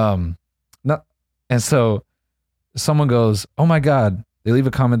 And so someone goes, oh my God, they leave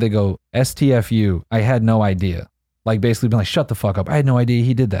a comment, they go, STFU, I had no idea. Like basically being like, shut the fuck up, I had no idea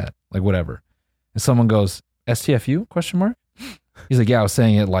he did that. Like whatever. And someone goes, STFU, question mark? He's like, yeah, I was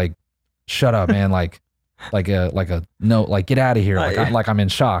saying it like, shut up, man. like a no, like get out of here. Like I'm in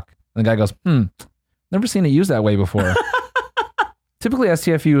shock. And the guy goes, never seen it used that way before. Typically,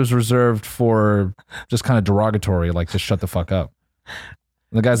 STFU is reserved for just kind of derogatory, like just shut the fuck up.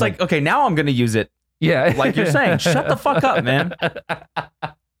 And the guy's like, okay, now I'm going to use it. Yeah. Like you're saying, shut the fuck up, man.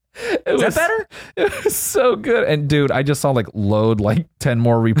 Is that better? It was so good. And dude, I just saw like load like 10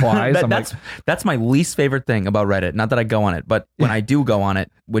 more replies. That's my least favorite thing about Reddit. Not that I go on it, but when I do go on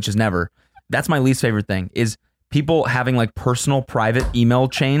it, which is never, that's my least favorite thing, is people having like personal private email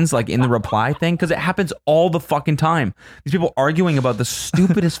chains like in the reply thing, because it happens all the fucking time. These people arguing about the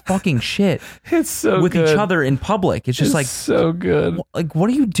stupidest fucking shit. It's so with good. each other in public. It's just like so good. Like, what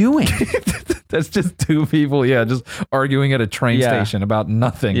are you doing? That's just two people, just arguing at a train station about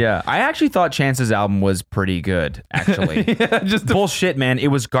nothing. Yeah, I actually thought Chance's album was pretty good, actually. Just bullshit, man. It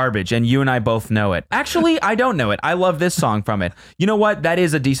was garbage, and you and I both know it. Actually, I don't know it. I love this song from it. You know what? That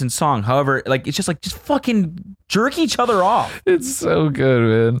is a decent song. However, like, it's just fucking jerk each other off. It's so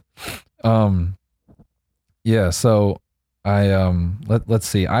good, man. So I let's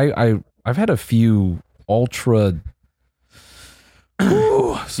see. I've had a few ultra.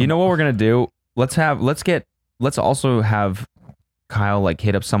 You know what we're gonna do? Let's also have Kyle like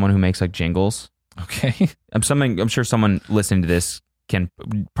hit up someone who makes like jingles. Okay. I'm sure someone listening to this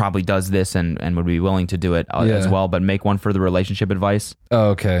probably does this and would be willing to do it as well, but make one for the relationship advice. Oh,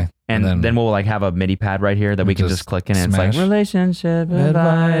 okay. And then we'll like have a MIDI pad right here that we can just click in, and it's like relationship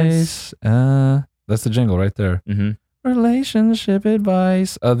advice. That's the jingle right there. Mm-hmm. Relationship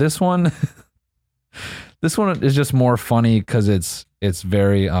advice. This one is just more funny because it's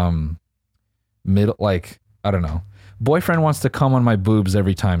very middle, like, I don't know. Boyfriend wants to come on my boobs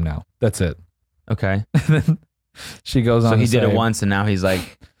every time now. That's it. Okay. Then she goes on. So he to did say, it once, and now he's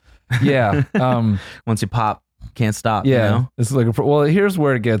like, yeah. Once you pop, can't stop. Yeah. You know? It's like, well, here's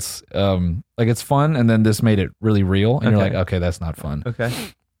where it gets like it's fun, and then this made it really real, and you're like, okay, that's not fun. Okay.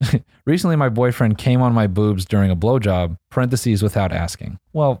 Recently, my boyfriend came on my boobs during a blowjob. Parentheses without asking.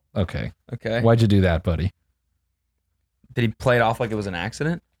 Well, okay. Okay. Why'd you do that, buddy? Did he play it off like it was an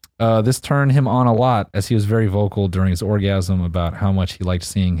accident? This turned him on a lot, as he was very vocal during his orgasm about how much he liked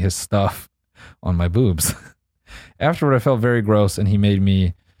seeing his stuff on my boobs. Afterward, I felt very gross, and he made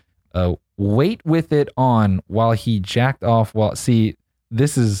me wait with it on while he jacked off. This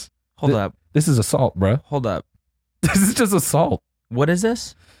is This is assault, bro. Hold up. This is just assault. What is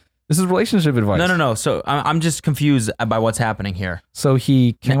this? This is relationship advice. No. So I'm just confused by what's happening here. So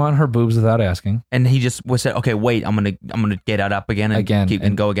he came on her boobs without asking, and he just said, "Okay, wait, I'm gonna get it up again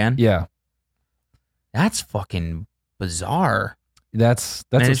and go again." Yeah, that's fucking bizarre. That's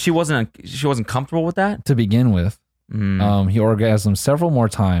and she wasn't comfortable with that to begin with. He orgasmed several more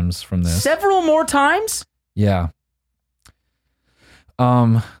times from this. Several more times? Yeah.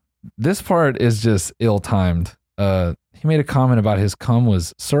 This part is just ill-timed. He made a comment about his cum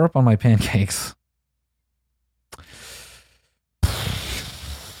was syrup on my pancakes.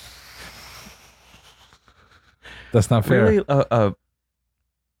 That's not fair. Really,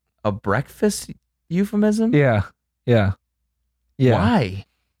 a breakfast euphemism? Yeah. Why?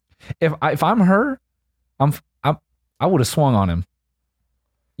 If I'm her, I would have swung on him.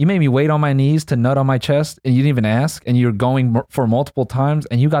 You made me wait on my knees to nut on my chest, and you didn't even ask, and you're going for multiple times,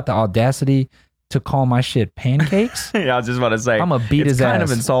 and you got the audacity to call my shit pancakes? Yeah, I was just about to say. I'm going to beat his ass. It's kind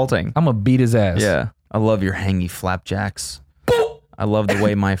of insulting. I'm going to beat his ass. Yeah. I love your hangy flapjacks. I love the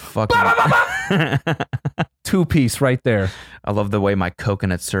way my fucking... 2-piece right there. I love the way my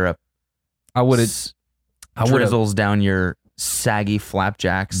coconut syrup drizzles down your saggy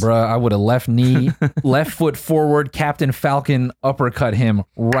flapjacks. Bruh, I would have left foot forward, Captain Falcon uppercut him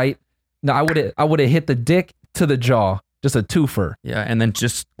right. No, I would have hit the dick to the jaw. Just a twofer. Yeah, and then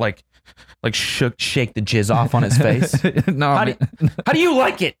just like shake the jizz off on his face. No, how do you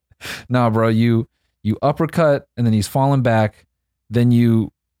like it? No, bro, you uppercut and then he's falling back. Then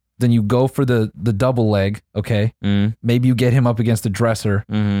you go for the double leg. Okay, maybe you get him up against the dresser.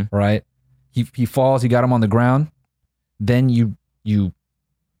 Right, he falls. You got him on the ground. Then you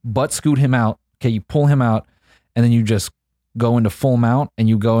butt scoot him out. Okay, you pull him out, and then you just go into full mount, and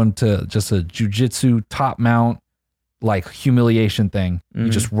you go into just a jujitsu top mount, like humiliation thing. You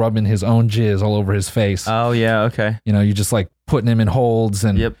just rubbing his own jizz all over his face. Oh yeah, okay. You know, you just like putting him in holds,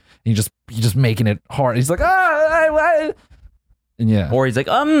 and you just making it hard. He's like, and yeah. Or he's like,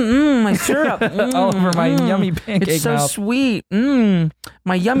 my syrup all over my yummy pancake it's so mouth. Sweet.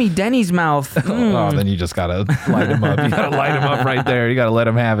 My yummy Denny's mouth. Oh, then you just gotta light him up. You gotta light him up right there. You gotta let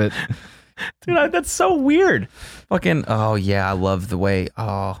him have it. Dude, that's so weird. Fucking, oh yeah, I love the way,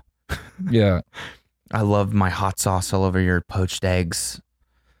 yeah. I love my hot sauce all over your poached eggs.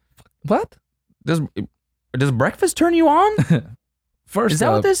 What? Does breakfast turn you on? First, is that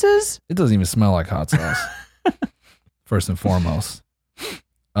what this is? It doesn't even smell like hot sauce. First and foremost.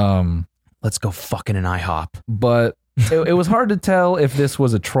 Let's go fucking an IHOP. But it was hard to tell if this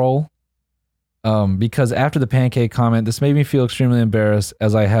was a troll. Because after the pancake comment, this made me feel extremely embarrassed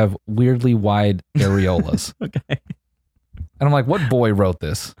as I have weirdly wide areolas. Okay. And I'm like, what boy wrote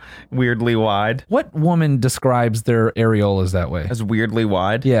this? Weirdly wide. What woman describes their areolas that way? As weirdly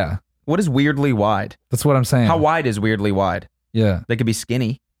wide? Yeah. What is weirdly wide? That's what I'm saying. How wide is weirdly wide? Yeah. They could be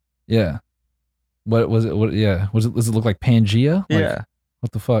skinny. Yeah. What was it? What? Yeah. Does it look like Pangea? Like, Yeah.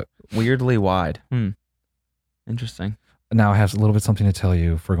 What the fuck? Weirdly wide. Interesting. Now I have a little bit something to tell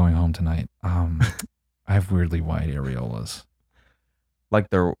you for going home tonight. I have weirdly wide areolas. Like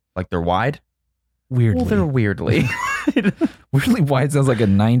they're wide? Weirdly. Well, they're weirdly. Weirdly Wide sounds like a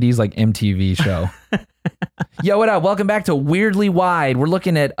 90s like MTV show. Yo, what up? Welcome back to Weirdly Wide. We're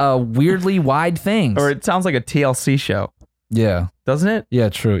looking at weirdly wide things. Or it sounds like a TLC show. Yeah. Doesn't it? Yeah,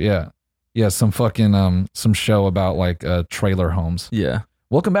 true. Yeah. Yeah, some fucking some show about like trailer homes. Yeah.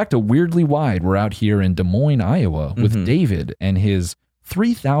 Welcome back to Weirdly Wide. We're out here in Des Moines, Iowa with David and his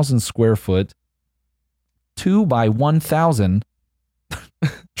 3,000 square foot 2 by 1,000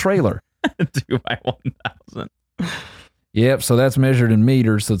 trailer. 2 by 1,000. Yep, so that's measured in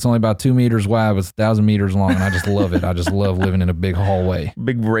meters, so it's only about 2 meters wide, but it's 1,000 meters long, and I just love it. I just love living in a big hallway.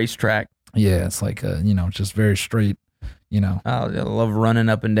 Big racetrack. Yeah, it's like, just very straight, Oh, I love running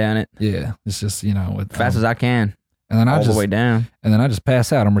up and down it. Yeah, it's just, fast as I can. And then all the way down. And then I just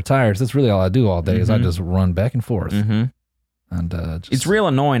pass out. I'm retired, so that's really all I do all day is I just run back and forth. Mm-hmm. And it's real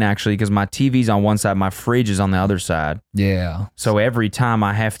annoying, actually, because my TV's on one side, my fridge is on the other side. Yeah. So every time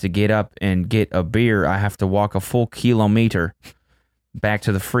I have to get up and get a beer, I have to walk a full kilometer back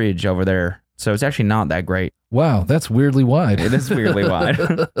to the fridge over there. So it's actually not that great. Wow, that's weirdly wide. It is weirdly wide.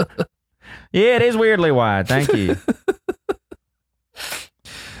 Yeah, it is weirdly wide. Thank you.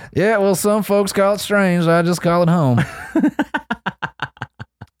 Yeah, well, some folks call it strange. I just call it home.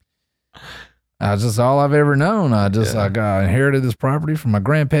 That's just all I've ever known. I inherited this property from my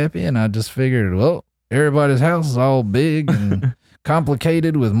grandpappy, and I just figured, well, everybody's house is all big and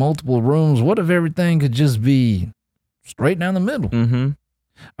complicated with multiple rooms. What if everything could just be straight down the middle? Mm-hmm.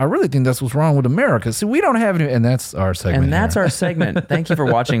 I really think that's what's wrong with America. See, we don't have any, and that's our segment. And that's our segment. Thank you for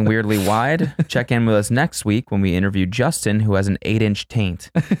watching Weirdly Wide. Check in with us next week when we interview Justin, who has an 8-inch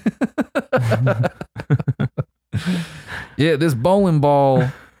taint. Yeah, this bowling ball,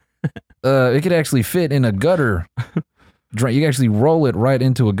 it could actually fit in a gutter drain. You can actually roll it right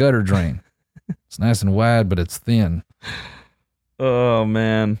into a gutter drain. It's nice and wide, but it's thin. Oh,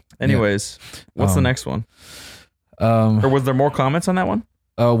 man. Anyways, what's the next one? Or was there more comments on that one?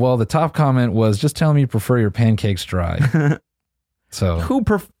 Well, the top comment was, just tell me you prefer your pancakes dry. So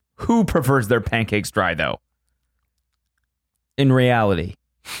who prefers their pancakes dry, though? In reality,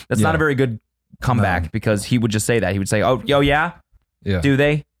 that's not a very good comeback because he would just say that. He would say, "Oh, yeah, do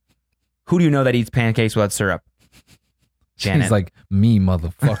they? Who do you know that eats pancakes without syrup?" Janet. She's like, me,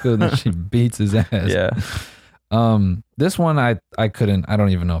 motherfucker. Then she beats his ass. Yeah. This one I couldn't. I don't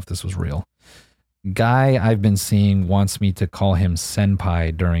even know if this was real. Guy I've been seeing wants me to call him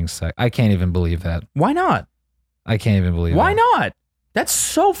senpai during sex. I can't even believe that. Why not? I can't even believe Why that. not? That's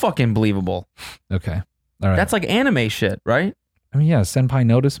so fucking believable. Okay. All right. That's like anime shit, right? I mean, yeah, senpai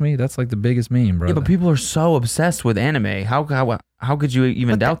notice me. That's like the biggest meme, bro. Yeah, but people are so obsessed with anime. How could you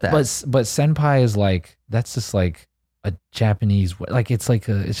even doubt that? But senpai is like, that's just like a Japanese, like it's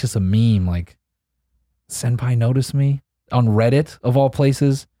just a meme. Like, senpai notice me on Reddit of all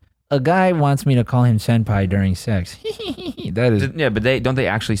places. A guy wants me to call him senpai during sex. That is, yeah, but don't they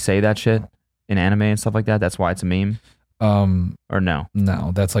actually say that shit in anime and stuff like that? That's why it's a meme. Or no?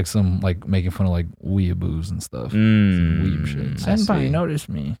 No, that's like some like making fun of like weeaboos and stuff. Some weeb shit. Senpai notice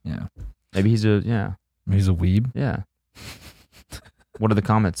me. Yeah. Maybe he's a weeb. Yeah. What do the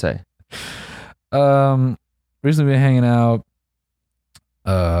comments say? Recently been hanging out.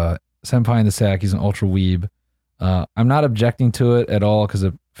 Senpai in the sack. He's an ultra weeb. I'm not objecting to it at all because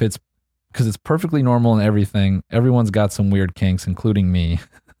it's perfectly normal and everything. Everyone's got some weird kinks, including me.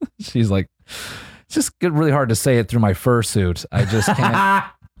 She's like, it's just really hard to say it through my fursuit. I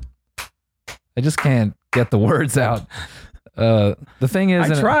just can't get the words out. The thing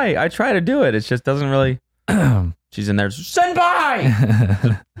is, I try to do it. It just doesn't really. She's in there,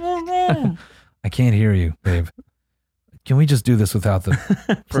 senpai. I can't hear you, babe. Can we just do this without the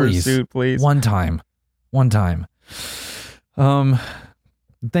please? Fursuit, please. One time.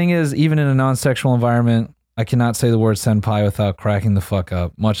 The thing is, even in a non-sexual environment, I cannot say the word senpai without cracking the fuck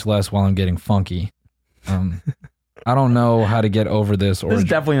up, much less while I'm getting funky. I don't know how to get over this. This is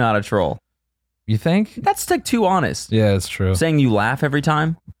definitely not a troll. You think? That's like too honest. Yeah, it's true. Saying you laugh every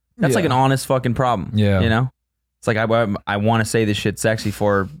time, that's like an honest fucking problem. Yeah. You know? It's like I want to say this shit sexy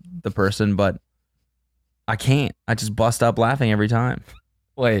for the person, but I can't. I just bust up laughing every time.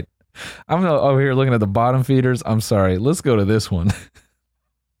 Wait. I'm over here looking at the bottom feeders. I'm sorry. Let's go to this one.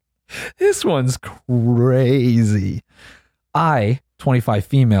 This one's crazy. I, 25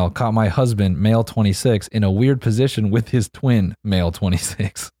 female, caught my husband, male 26, in a weird position with his twin, male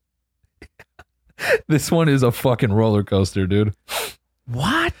 26. This one is a fucking roller coaster, dude.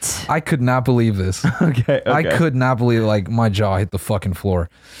 What? I could not believe this. Okay. I could not believe, like, my jaw hit the fucking floor.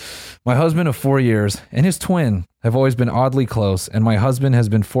 My husband of 4 years and his twin have always been oddly close, and my husband has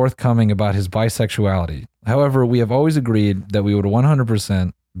been forthcoming about his bisexuality. However, we have always agreed that we would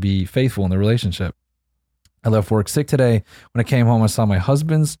 100% be faithful in the relationship. I left work sick today. When I came home, I saw my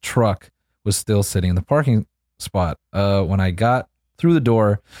husband's truck was still sitting in the parking spot. When I got through the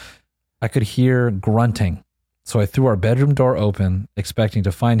door, I could hear grunting. So I threw our bedroom door open, expecting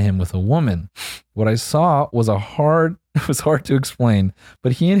to find him with a woman. What I saw was hard to explain,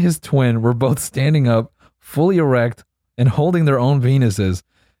 but he and his twin were both standing up, fully erect, and holding their own penises,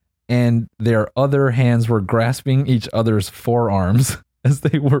 and their other hands were grasping each other's forearms as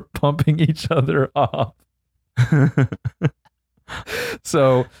they were pumping each other off.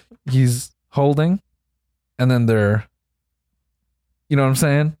 So he's holding, and then they're, you know what I'm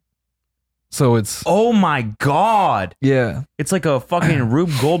saying? So it's, oh my God. yeah, It's like a fucking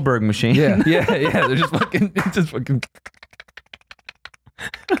Rube Goldberg machine. yeah. They're just fucking.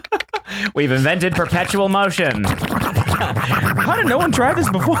 We've invented perpetual motion. How did no one try this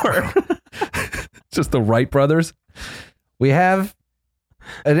before? Just the Wright brothers. We have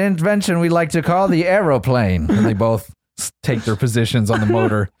an invention we like to call the aeroplane, and they both take their positions on the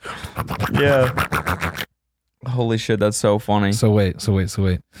motor. Yeah. Holy shit, that's so funny. So wait.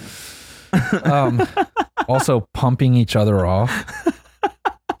 Also pumping each other off.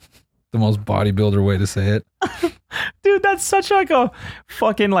 The most bodybuilder way to say it. Dude, that's such like a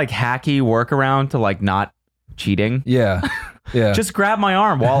fucking like hacky workaround to like not cheating. Yeah. Just grab my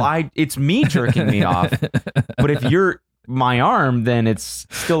arm while it's me jerking me off. But if you're my arm, then it's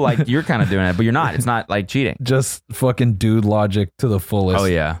still like you're kind of doing it, but you're not. It's not like cheating. Just fucking dude logic to the fullest. Oh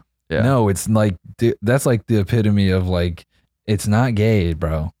yeah. No, it's like that's like the epitome of like, it's not gay,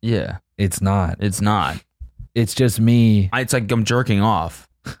 bro. Yeah. It's not. It's just me. It's like I'm jerking off.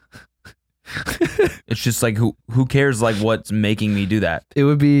 It's just like who cares like what's making me do that? It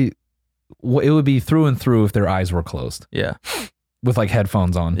would be through and through if their eyes were closed. Yeah. With like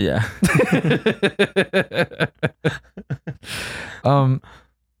headphones on. Yeah.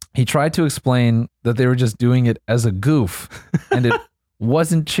 He tried to explain that they were just doing it as a goof and it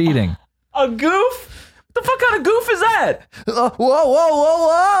wasn't cheating. A goof? What the fuck kind of goof is that? Whoa.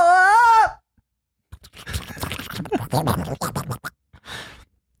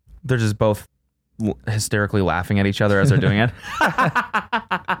 They're just both hysterically laughing at each other as they're doing it. Dude,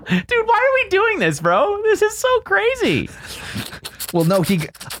 why are we doing this, bro? This is so crazy. Well, no, he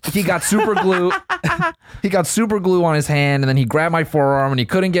got super glue. He got super glue on his hand, and then he grabbed my forearm, and he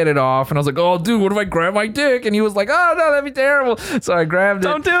couldn't get it off. And I was like, "Oh, dude, what if I grab my dick?" And he was like, "Oh no, that'd be terrible." So I grabbed it.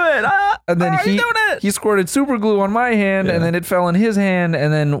 Don't do it. And then he squirted super glue on my hand, and then it fell in his hand,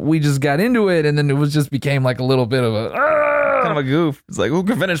 and then we just got into it, and then it was just became like a little bit of a kind of a goof. It's like, who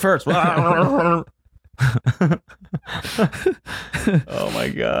can finish first? Oh my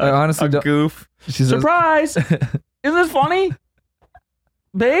god! I honestly a goof. Surprise! Isn't this funny?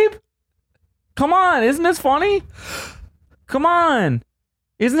 Babe, come on, isn't this funny? Come on,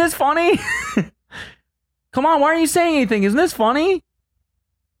 isn't this funny? Come on, why aren't you saying anything? Isn't this funny?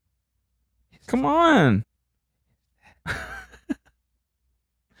 Come on.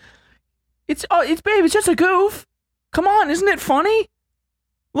 It's babe, it's just a goof. Come on, isn't it funny?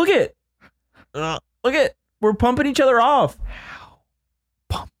 Look at we're pumping each other off.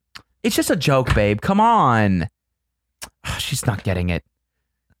 Pump. It's just a joke, babe. Come on. She's not getting it.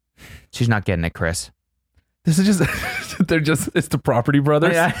 She's not getting it, Chris. This is just, it's the Property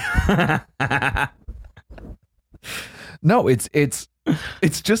Brothers. Yeah. No, it's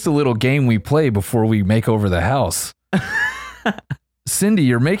just a little game we play before we make over the house. Cindy,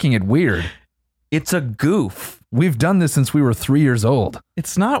 you're making it weird. It's a goof. We've done this since we were 3 years old.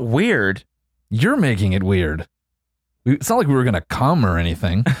 It's not weird. You're making it weird. It's not like we were going to come or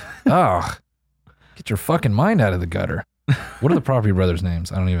anything. Oh, get your fucking mind out of the gutter. What are the Property Brothers'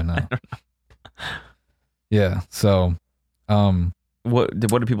 names? I don't even know. Yeah, so what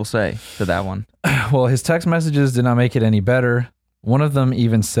did people say to that one? Well, his text messages did not make it any better. One of them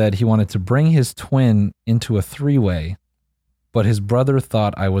even said he wanted to bring his twin into a three-way, but his brother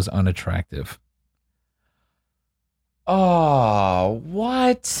thought I was unattractive. Oh,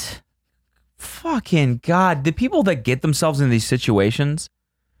 what? Fucking God. The people that get themselves in these situations,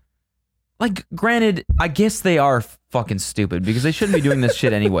 like, granted, I guess they are fucking stupid because they shouldn't be doing this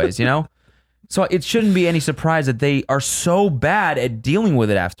shit anyways, you know? So it shouldn't be any surprise that they are so bad at dealing with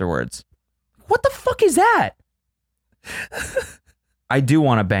it afterwards. What the fuck is that? I do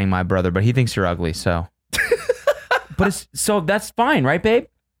want to bang my brother, but he thinks you're ugly, so. So that's fine, right, babe?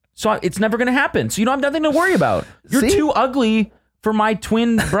 So it's never going to happen. So you don't have nothing to worry about. You're too ugly for my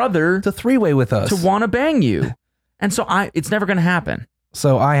twin brother to three-way with us to want to bang you. And so it's never going to happen.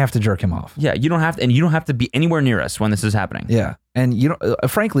 So I have to jerk him off. Yeah, you don't have to, and you don't have to be anywhere near us when this is happening. Yeah, and you know,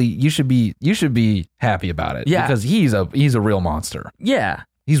 frankly, you should be happy about it. Yeah, because he's a real monster. Yeah,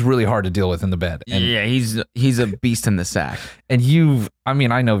 he's really hard to deal with in the bed. And yeah, he's a beast in the sack. And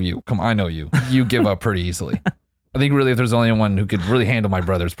I know you. I know you. You give up pretty easily. I think really, if there's only one who could really handle my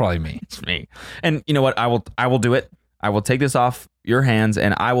brother, it's probably me. It's me. And you know what? I will do it. I will take this off your hands,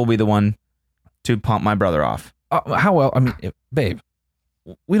 and I will be the one to pump my brother off. How well? I mean, babe,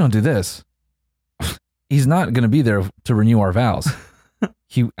 we don't do this. He's not going to be there to renew our vows.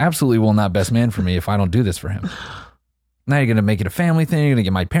 He absolutely will not best man for me if I don't do this for him. Now you're going to make it a family thing. You're going to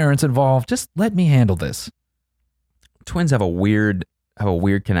get my parents involved. Just let me handle this. Twins have a weird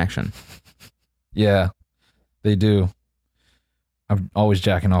connection. Yeah, they do. I'm always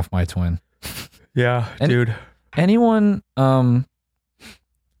jacking off my twin. Yeah, dude. Anyone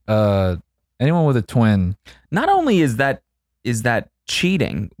with a twin. Not only is that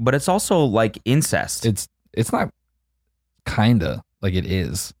cheating, but it's also like incest. It's not kinda like it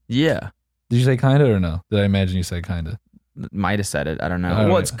is. Yeah. Did you say kinda or no? Did I imagine you said kinda? Might have said it. I don't know.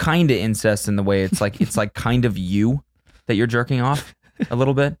 Well, it's kinda incest in the way it's like kind of you that you're jerking off a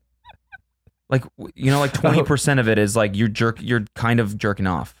little bit. Like, you know, like 20% of it is like you're kind of jerking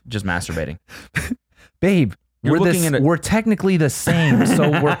off, just masturbating. Babe, we're technically the same, so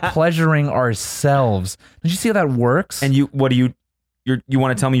we're pleasuring ourselves. Did you see how that works? And you want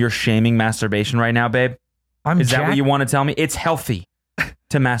to tell me you're shaming masturbation right now, babe? Is that what you want to tell me? It's healthy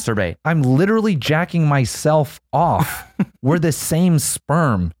to masturbate. I'm literally jacking myself off. We're the same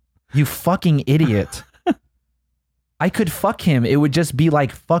sperm. You fucking idiot. I could fuck him. It would just be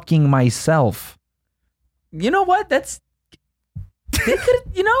like fucking myself. You know what? That's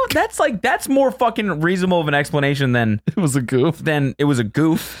more fucking reasonable of an explanation than it was a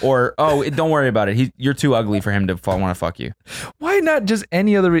goof. Or don't worry about it. You're too ugly for him to want to fuck you. Why not just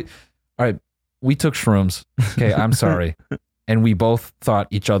any other? All right, we took shrooms. Okay, I'm sorry, and we both thought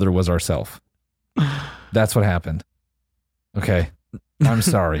each other was ourself. That's what happened. Okay, I'm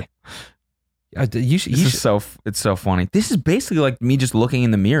sorry. It's so funny. This is basically like me just looking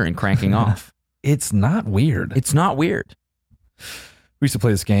in the mirror and cranking off. It's not weird. It's not weird. We used to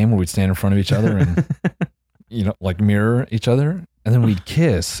play this game where we'd stand in front of each other and, you know, like mirror each other, and then we'd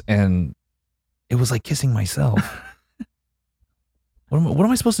kiss, and it was like kissing myself. What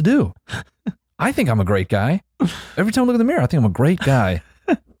am I supposed to do? I think I'm a great guy. Every time I look in the mirror, I think I'm a great guy.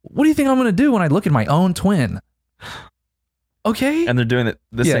 What do you think I'm going to do when I look at my own twin? Okay. And they're doing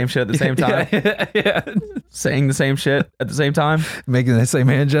the same shit at the same time. Yeah. Saying the same shit at the same time. Making the same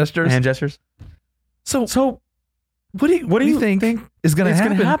hand gestures. So what do you think is going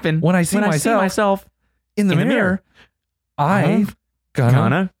to happen when I see myself in the mirror? I'm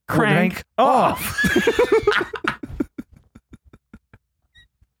gonna crank off.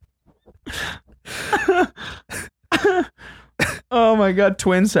 Oh my God,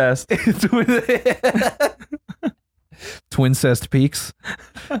 twincest. Twincest Peaks.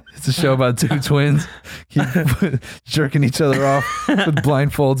 It's a show about two twins keep jerking each other off with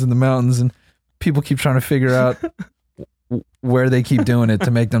blindfolds in the mountains, and people keep trying to figure out where they keep doing it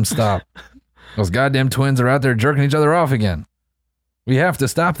to make them stop. Those goddamn twins are out there jerking each other off again. We have to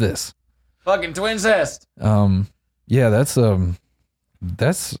stop this. Fucking twincest. Yeah, that's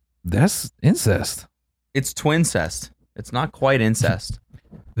incest. It's twincest. It's not quite incest.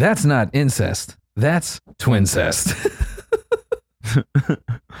 That's not incest. That's twincest.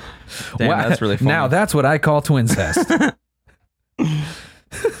 Damn, that's really funny. Now that's what I call twincest.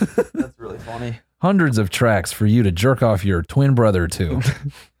 That's really funny. Hundreds of tracks for you to jerk off your twin brother to.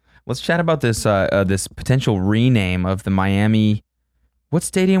 Let's chat about this this potential rename of the Miami. What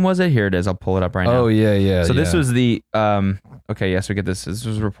stadium was it? Here it is. I'll pull it up right now. Oh yeah. So this was the okay. Yes, we get this. This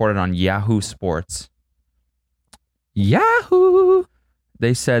was reported on Yahoo Sports. Yahoo.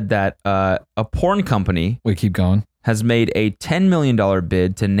 They said that a porn company. Wait, keep going. Has made a $10 million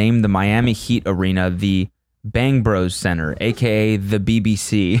bid to name the Miami Heat Arena the Bang Bros Center, aka the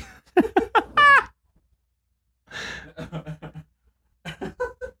BBC.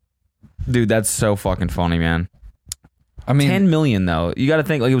 Dude, that's so fucking funny, man. I mean, 10 million though. You got to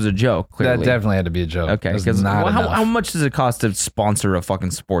think like it was a joke. Clearly. That definitely had to be a joke. Okay, because how much does it cost to sponsor a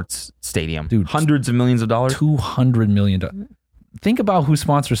fucking sports stadium? Dude, hundreds of millions of dollars. $200 million. Think about who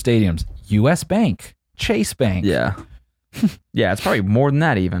sponsors stadiums: U.S. Bank, Chase Bank. Yeah, yeah, it's probably more than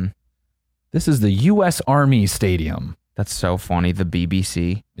that even. This is the U.S. Army Stadium. That's so funny. The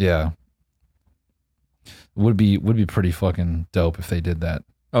BBC. Yeah, would be pretty fucking dope if they did that.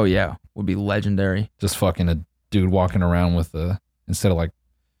 Oh yeah, would be legendary. Just fucking a dude walking around with instead of like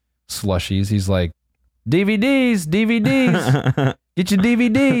slushies, he's like, DVDs, get your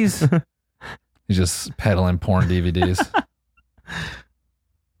DVDs. He's just peddling porn DVDs.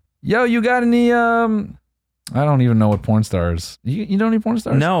 Yo, you got any I don't even know what porn stars. You know any porn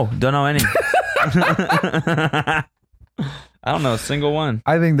stars? No, don't know any. I don't know a single one.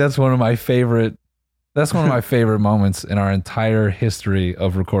 I think that's one of my favorite moments in our entire history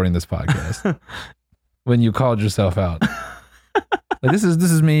of recording this podcast. When you called yourself out. Like, this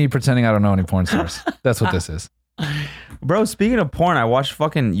is me pretending I don't know any porn stars. That's what this is. Bro, speaking of porn, I watched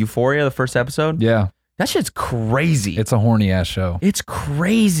fucking Euphoria, the first episode. Yeah. That shit's crazy. It's a horny ass show. It's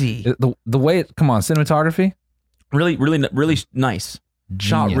crazy. The way come on, cinematography? Really nice. Genius.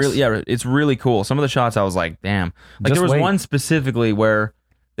 Shot really, yeah, it's really cool. Some of the shots I was like, damn. Like there was one specifically where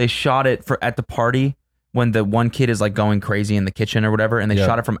they shot it at the party when the one kid is like going crazy in the kitchen or whatever, and they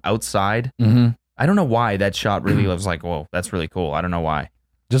shot it from outside. Mm-hmm. I don't know why that shot really was like, whoa, that's really cool. I don't know why.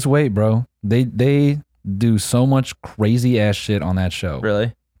 Just wait, bro. They do so much crazy ass shit on that show.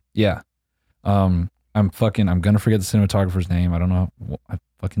 Really? Yeah. I'm gonna forget the cinematographer's name. I don't know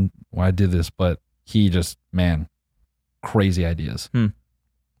why I did this, but he just, man, crazy ideas.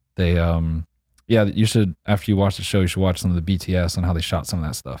 They you should, after you watch the show, you should watch some of the BTS on how they shot some of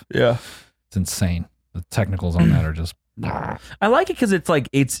that stuff. Yeah. It's insane. The technicals on that are just I like it because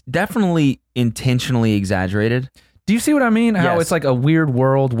it's definitely intentionally exaggerated. Do you see what I mean? How it's like a weird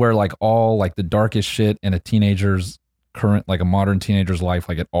world where like all like the darkest shit in a modern teenager's life,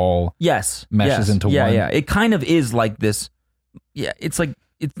 like it all meshes into one. Yeah. It kind of is like this. Yeah, it's like,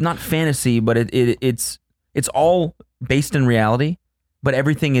 it's not fantasy, but it's all based in reality, but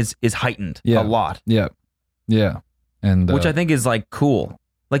everything is heightened a lot. Yeah. Yeah. And which I think is like cool.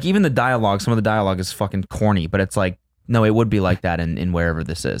 Like even the dialogue, some of the dialogue is fucking corny, but it's like, no, it would be like that in wherever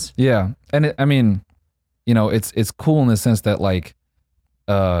this is. Yeah. And I mean, you know, it's cool in the sense that like,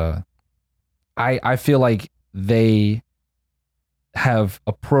 I feel like they have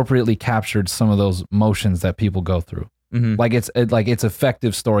appropriately captured some of those motions that people go through. Mm-hmm. Like it's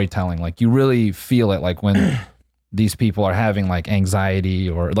effective storytelling. Like you really feel it, like when these people are having like anxiety,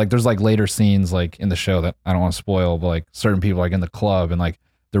 or like there's like later scenes like in the show that I don't want to spoil, but like certain people like in the club and like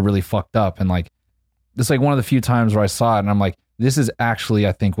they're really fucked up, and like it's like one of the few times where I saw it and I'm like, this is actually,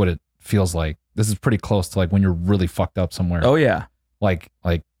 I think, what it feels like. This is pretty close to like when you're really fucked up somewhere. Oh yeah. Like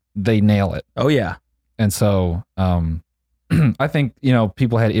they nail it. Oh yeah. And so I think, you know,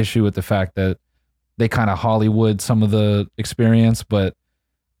 people had issue with the fact that they kind of Hollywood some of the experience, but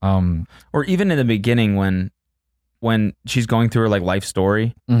or even in the beginning when she's going through her like life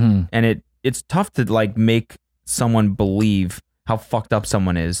story, and it's tough to like make someone believe how fucked up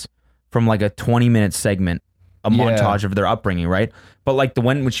someone is from like a 20-minute segment, a montage of their upbringing, right? But like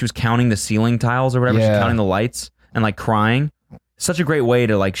when she was counting the ceiling tiles or whatever, she's counting the lights and like crying, such a great way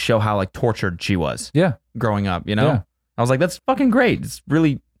to like show how like tortured she was growing up, you know? Yeah. I was like, that's fucking great. It's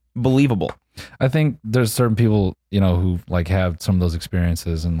really believable. I think there's certain people, you know, who like have some of those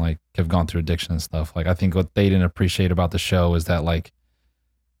experiences and like have gone through addiction and stuff. Like I think what they didn't appreciate about the show is that like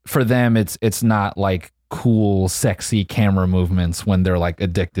for them it's not like cool, sexy camera movements when they're like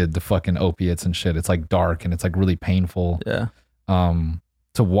addicted to fucking opiates and shit. It's like dark and it's like really painful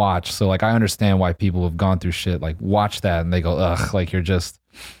to watch. So like I understand why people have gone through shit, like watch that and they go, ugh, like you're just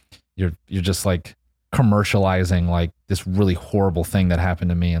like commercializing like this really horrible thing that happened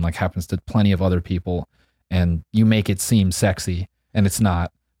to me and like happens to plenty of other people, and you make it seem sexy and it's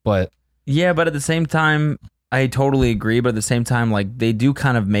not. But yeah, but at the same time, I totally agree. But at the same time, like they do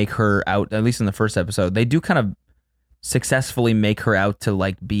kind of make her out, at least in the first episode, they do kind of successfully make her out to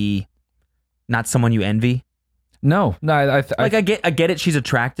like be not someone you envy. No, I get it. She's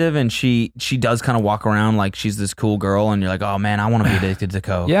attractive and she does kind of walk around like she's this cool girl, and you're like, oh man, I want to be addicted to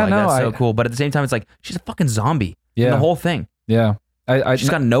coke. Yeah, like, no, that's so cool. But at the same time, it's like she's a fucking zombie. Yeah, in the whole thing. Yeah, she's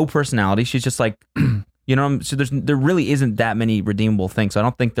got no personality. She's just like, you know. So there really isn't that many redeemable things. So I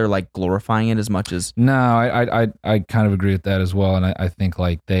don't think they're like glorifying it as much as. No, I kind of agree with that as well, and I think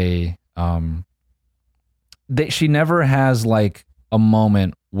like she never has like a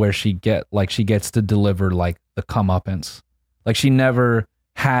moment where she gets to deliver like the comeuppance. Like she never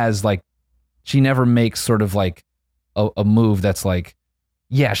makes sort of like a move that's like,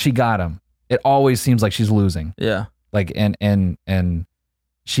 yeah, she got him. It always seems like she's losing. Yeah. Like and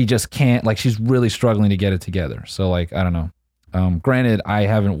she just can't, like she's really struggling to get it together. So like I don't know. Granted, I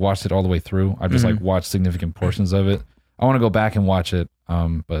haven't watched it all the way through. I've just like watched significant portions of it. I want to go back and watch it.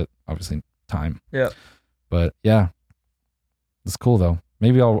 But obviously time. Yeah. But yeah. It's cool though.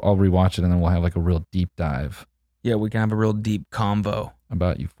 Maybe I'll rewatch it and then we'll have like a real deep dive. Yeah, we can have a real deep convo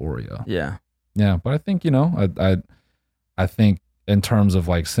about Euphoria. Yeah. Yeah, but I think, I think in terms of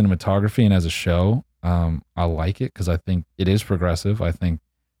like cinematography and as a show, I like it because I think it is progressive. I think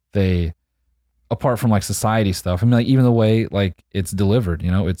they, apart from like society stuff, I mean, like even the way like it's delivered,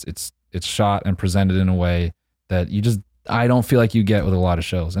 it's shot and presented in a way that I don't feel like you get with a lot of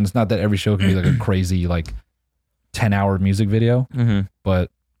shows. And it's not that every show can be like a crazy like 10-hour music video,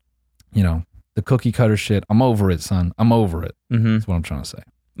 but the cookie cutter shit, I'm over it, son. I'm over it. That's what I'm trying to say.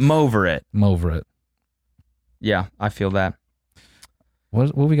 I'm over it. I'm over it. Yeah, I feel that.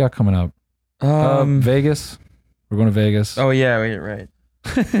 What we got coming up? Vegas. We're going to Vegas. Oh yeah, right.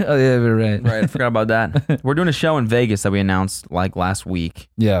 Oh yeah, we're right. Right, I forgot about that. We're doing a show in Vegas that we announced like last week.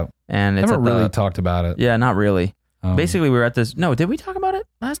 Yeah, and it's haven't really talked about it. Yeah, not really. Basically, we were at this. No, did we talk about it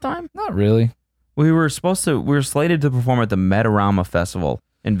last time? Not really. We were slated to perform at the Metarama Festival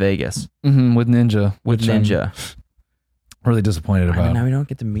in Vegas with Ninja. With Ninja. Really disappointed about. Now we don't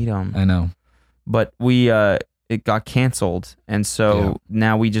get to meet him. I know. But it got canceled, and so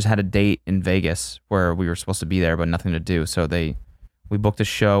now we just had a date in Vegas where we were supposed to be there, but nothing to do. So we booked a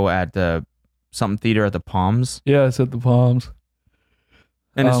show at the something theater at the Palms. Yeah, it's at the Palms,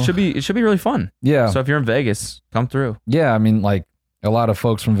 and it should be really fun. Yeah. So if you're in Vegas, come through. Yeah, I mean, like a lot of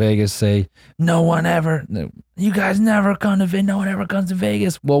folks from Vegas say, you guys never come to Vegas. No one ever comes to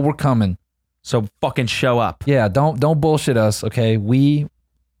Vegas. Well, we're coming. So fucking show up. Yeah, don't bullshit us, okay? We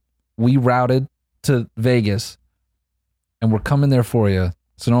routed to Vegas, and we're coming there for you.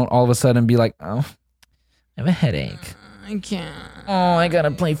 So don't all of a sudden be like, oh, I have a headache. I can't. Oh, I gotta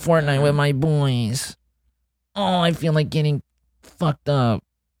play Fortnite with my boys. Oh, I feel like getting fucked up.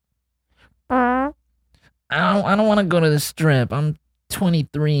 I don't want to go to the strip. I'm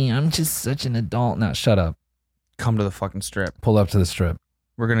 23. I'm just such an adult. Now, shut up. Come to the fucking strip. Pull up to the strip.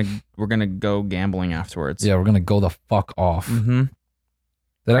 We're gonna go gambling afterwards. Yeah, we're gonna go the fuck off. Mm-hmm.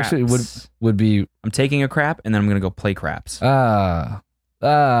 That actually would be. I'm taking a crap and then I'm gonna go play craps. I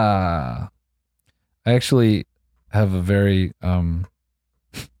actually have a very I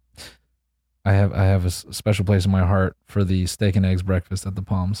have a special place in my heart for the steak and eggs breakfast at the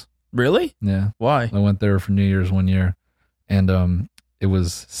Palms. Really? Yeah. Why? I went there for New Year's one year, and it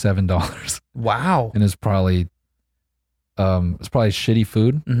was $7. Wow. And it's probably shitty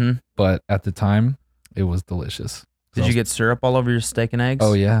food, but at the time it was delicious. Did you get syrup all over your steak and eggs?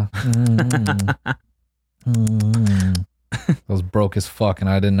 Oh yeah. I was broke as fuck, and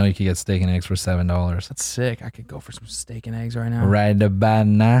I didn't know you could get steak and eggs for $7. That's sick. I could go for some steak and eggs right now. Right about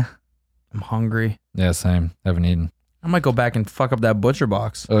now. I'm hungry. Yeah, same. Haven't eaten. I might go back and fuck up that butcher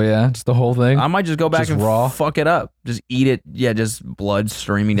box. Oh yeah, just the whole thing. I might just go back and raw? fuck it up. Just eat it. Yeah, just blood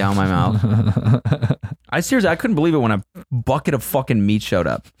streaming down my mouth. I couldn't believe it when a bucket of fucking meat showed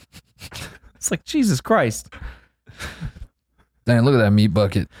up. It's like, Jesus Christ. Dang, look at that meat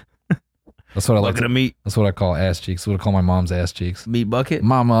bucket. That's what I like. Bucket of meat. That's what I call ass cheeks. That's what I call my mom's ass cheeks. Meat bucket?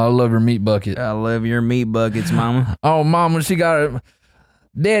 Mama, I love your meat bucket. I love your meat buckets, mama. Oh, mama, she got her.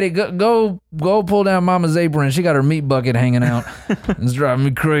 Daddy, go pull down mama's apron. She got her meat bucket hanging out. It's driving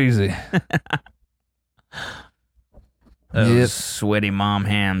me crazy. Those sweaty mom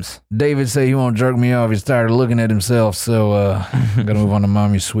hams. David said he won't jerk me off. He's tired of looking at himself, so I'm going to move on to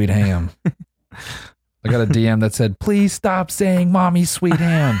Mommy's Sweet Ham. I got a DM that said, please stop saying Mommy's Sweet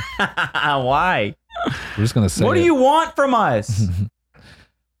Ham. Why? We're just going to say what do you want from us?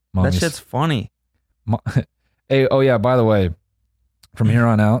 Mommy's... That shit's funny. Hey, oh yeah, by the way, from here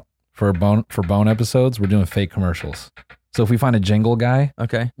on out, for bone episodes, we're doing fake commercials. So if we find a jingle guy,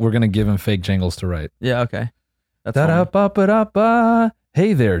 okay, we're going to give him fake jingles to write. Yeah, okay. That's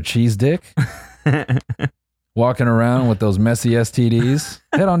Hey there, cheese dick. Walking around with those messy STDs.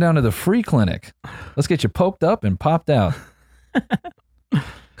 Head on down to the free clinic. Let's get you poked up and popped out.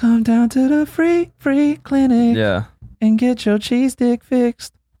 Come down to the free clinic. Yeah. And get your cheese dick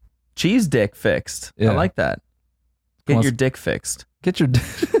fixed. Cheese dick fixed. Yeah. I like that. Get your dick fixed. Get your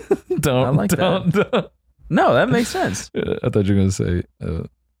don't. I like that. No, that makes sense. I thought you were going to say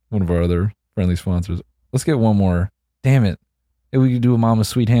one of our other friendly sponsors. Let's get one more. Damn it. Hey, we could do a Mama's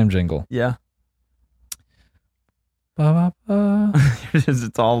Sweet Ham jingle. Yeah. Ba, ba, ba.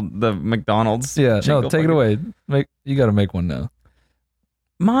 It's all the McDonald's. Yeah, no, take it away. You got to make one now.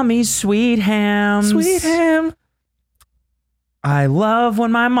 Mommy's Sweet Ham. Sweet Ham. I love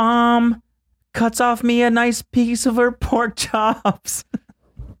when my mom cuts off me a nice piece of her pork chops.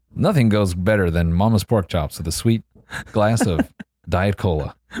 Nothing goes better than Mama's pork chops with a sweet glass of Diet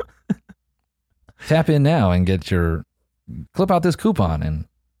Cola. Tap in now and clip out this coupon and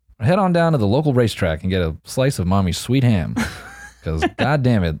head on down to the local racetrack and get a slice of Mommy's Sweet Ham. Because, God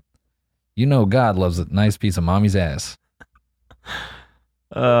damn it, You know God loves a nice piece of mommy's ass.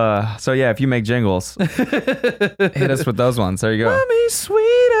 So yeah, if you make jingles, hit us with those ones. There you go. Mommy's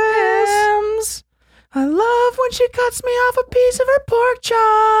sweet ass. I love when she cuts me off a piece of her pork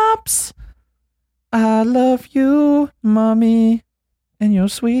chops. I love you, mommy, and your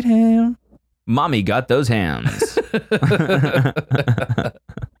sweet ham. Mommy got those hams.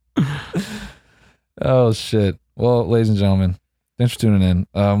 Oh, shit. Well, ladies and gentlemen, thanks for tuning in.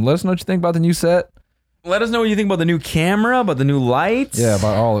 Let us know what you think about the new set. Let us know what you think about the new camera, about the new lights. Yeah,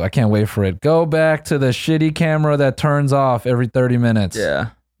 about all. I can't wait for it. Go back to the shitty camera that turns off every 30 minutes. Yeah.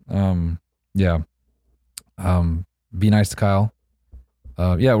 Yeah. Be nice to Kyle.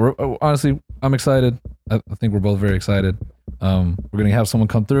 Yeah, we're honestly, I'm excited. I think we're both very excited. We're gonna have someone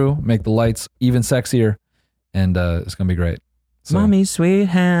come through, make the lights even sexier, and it's gonna be great. So, Mommy's sweet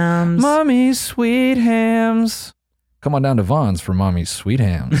hams. Mommy's sweet hams. Come on down to Vaughn's for Mommy's sweet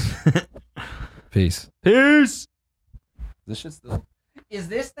hams. Peace. Peace. This shit's still. Is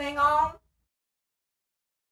this thing on?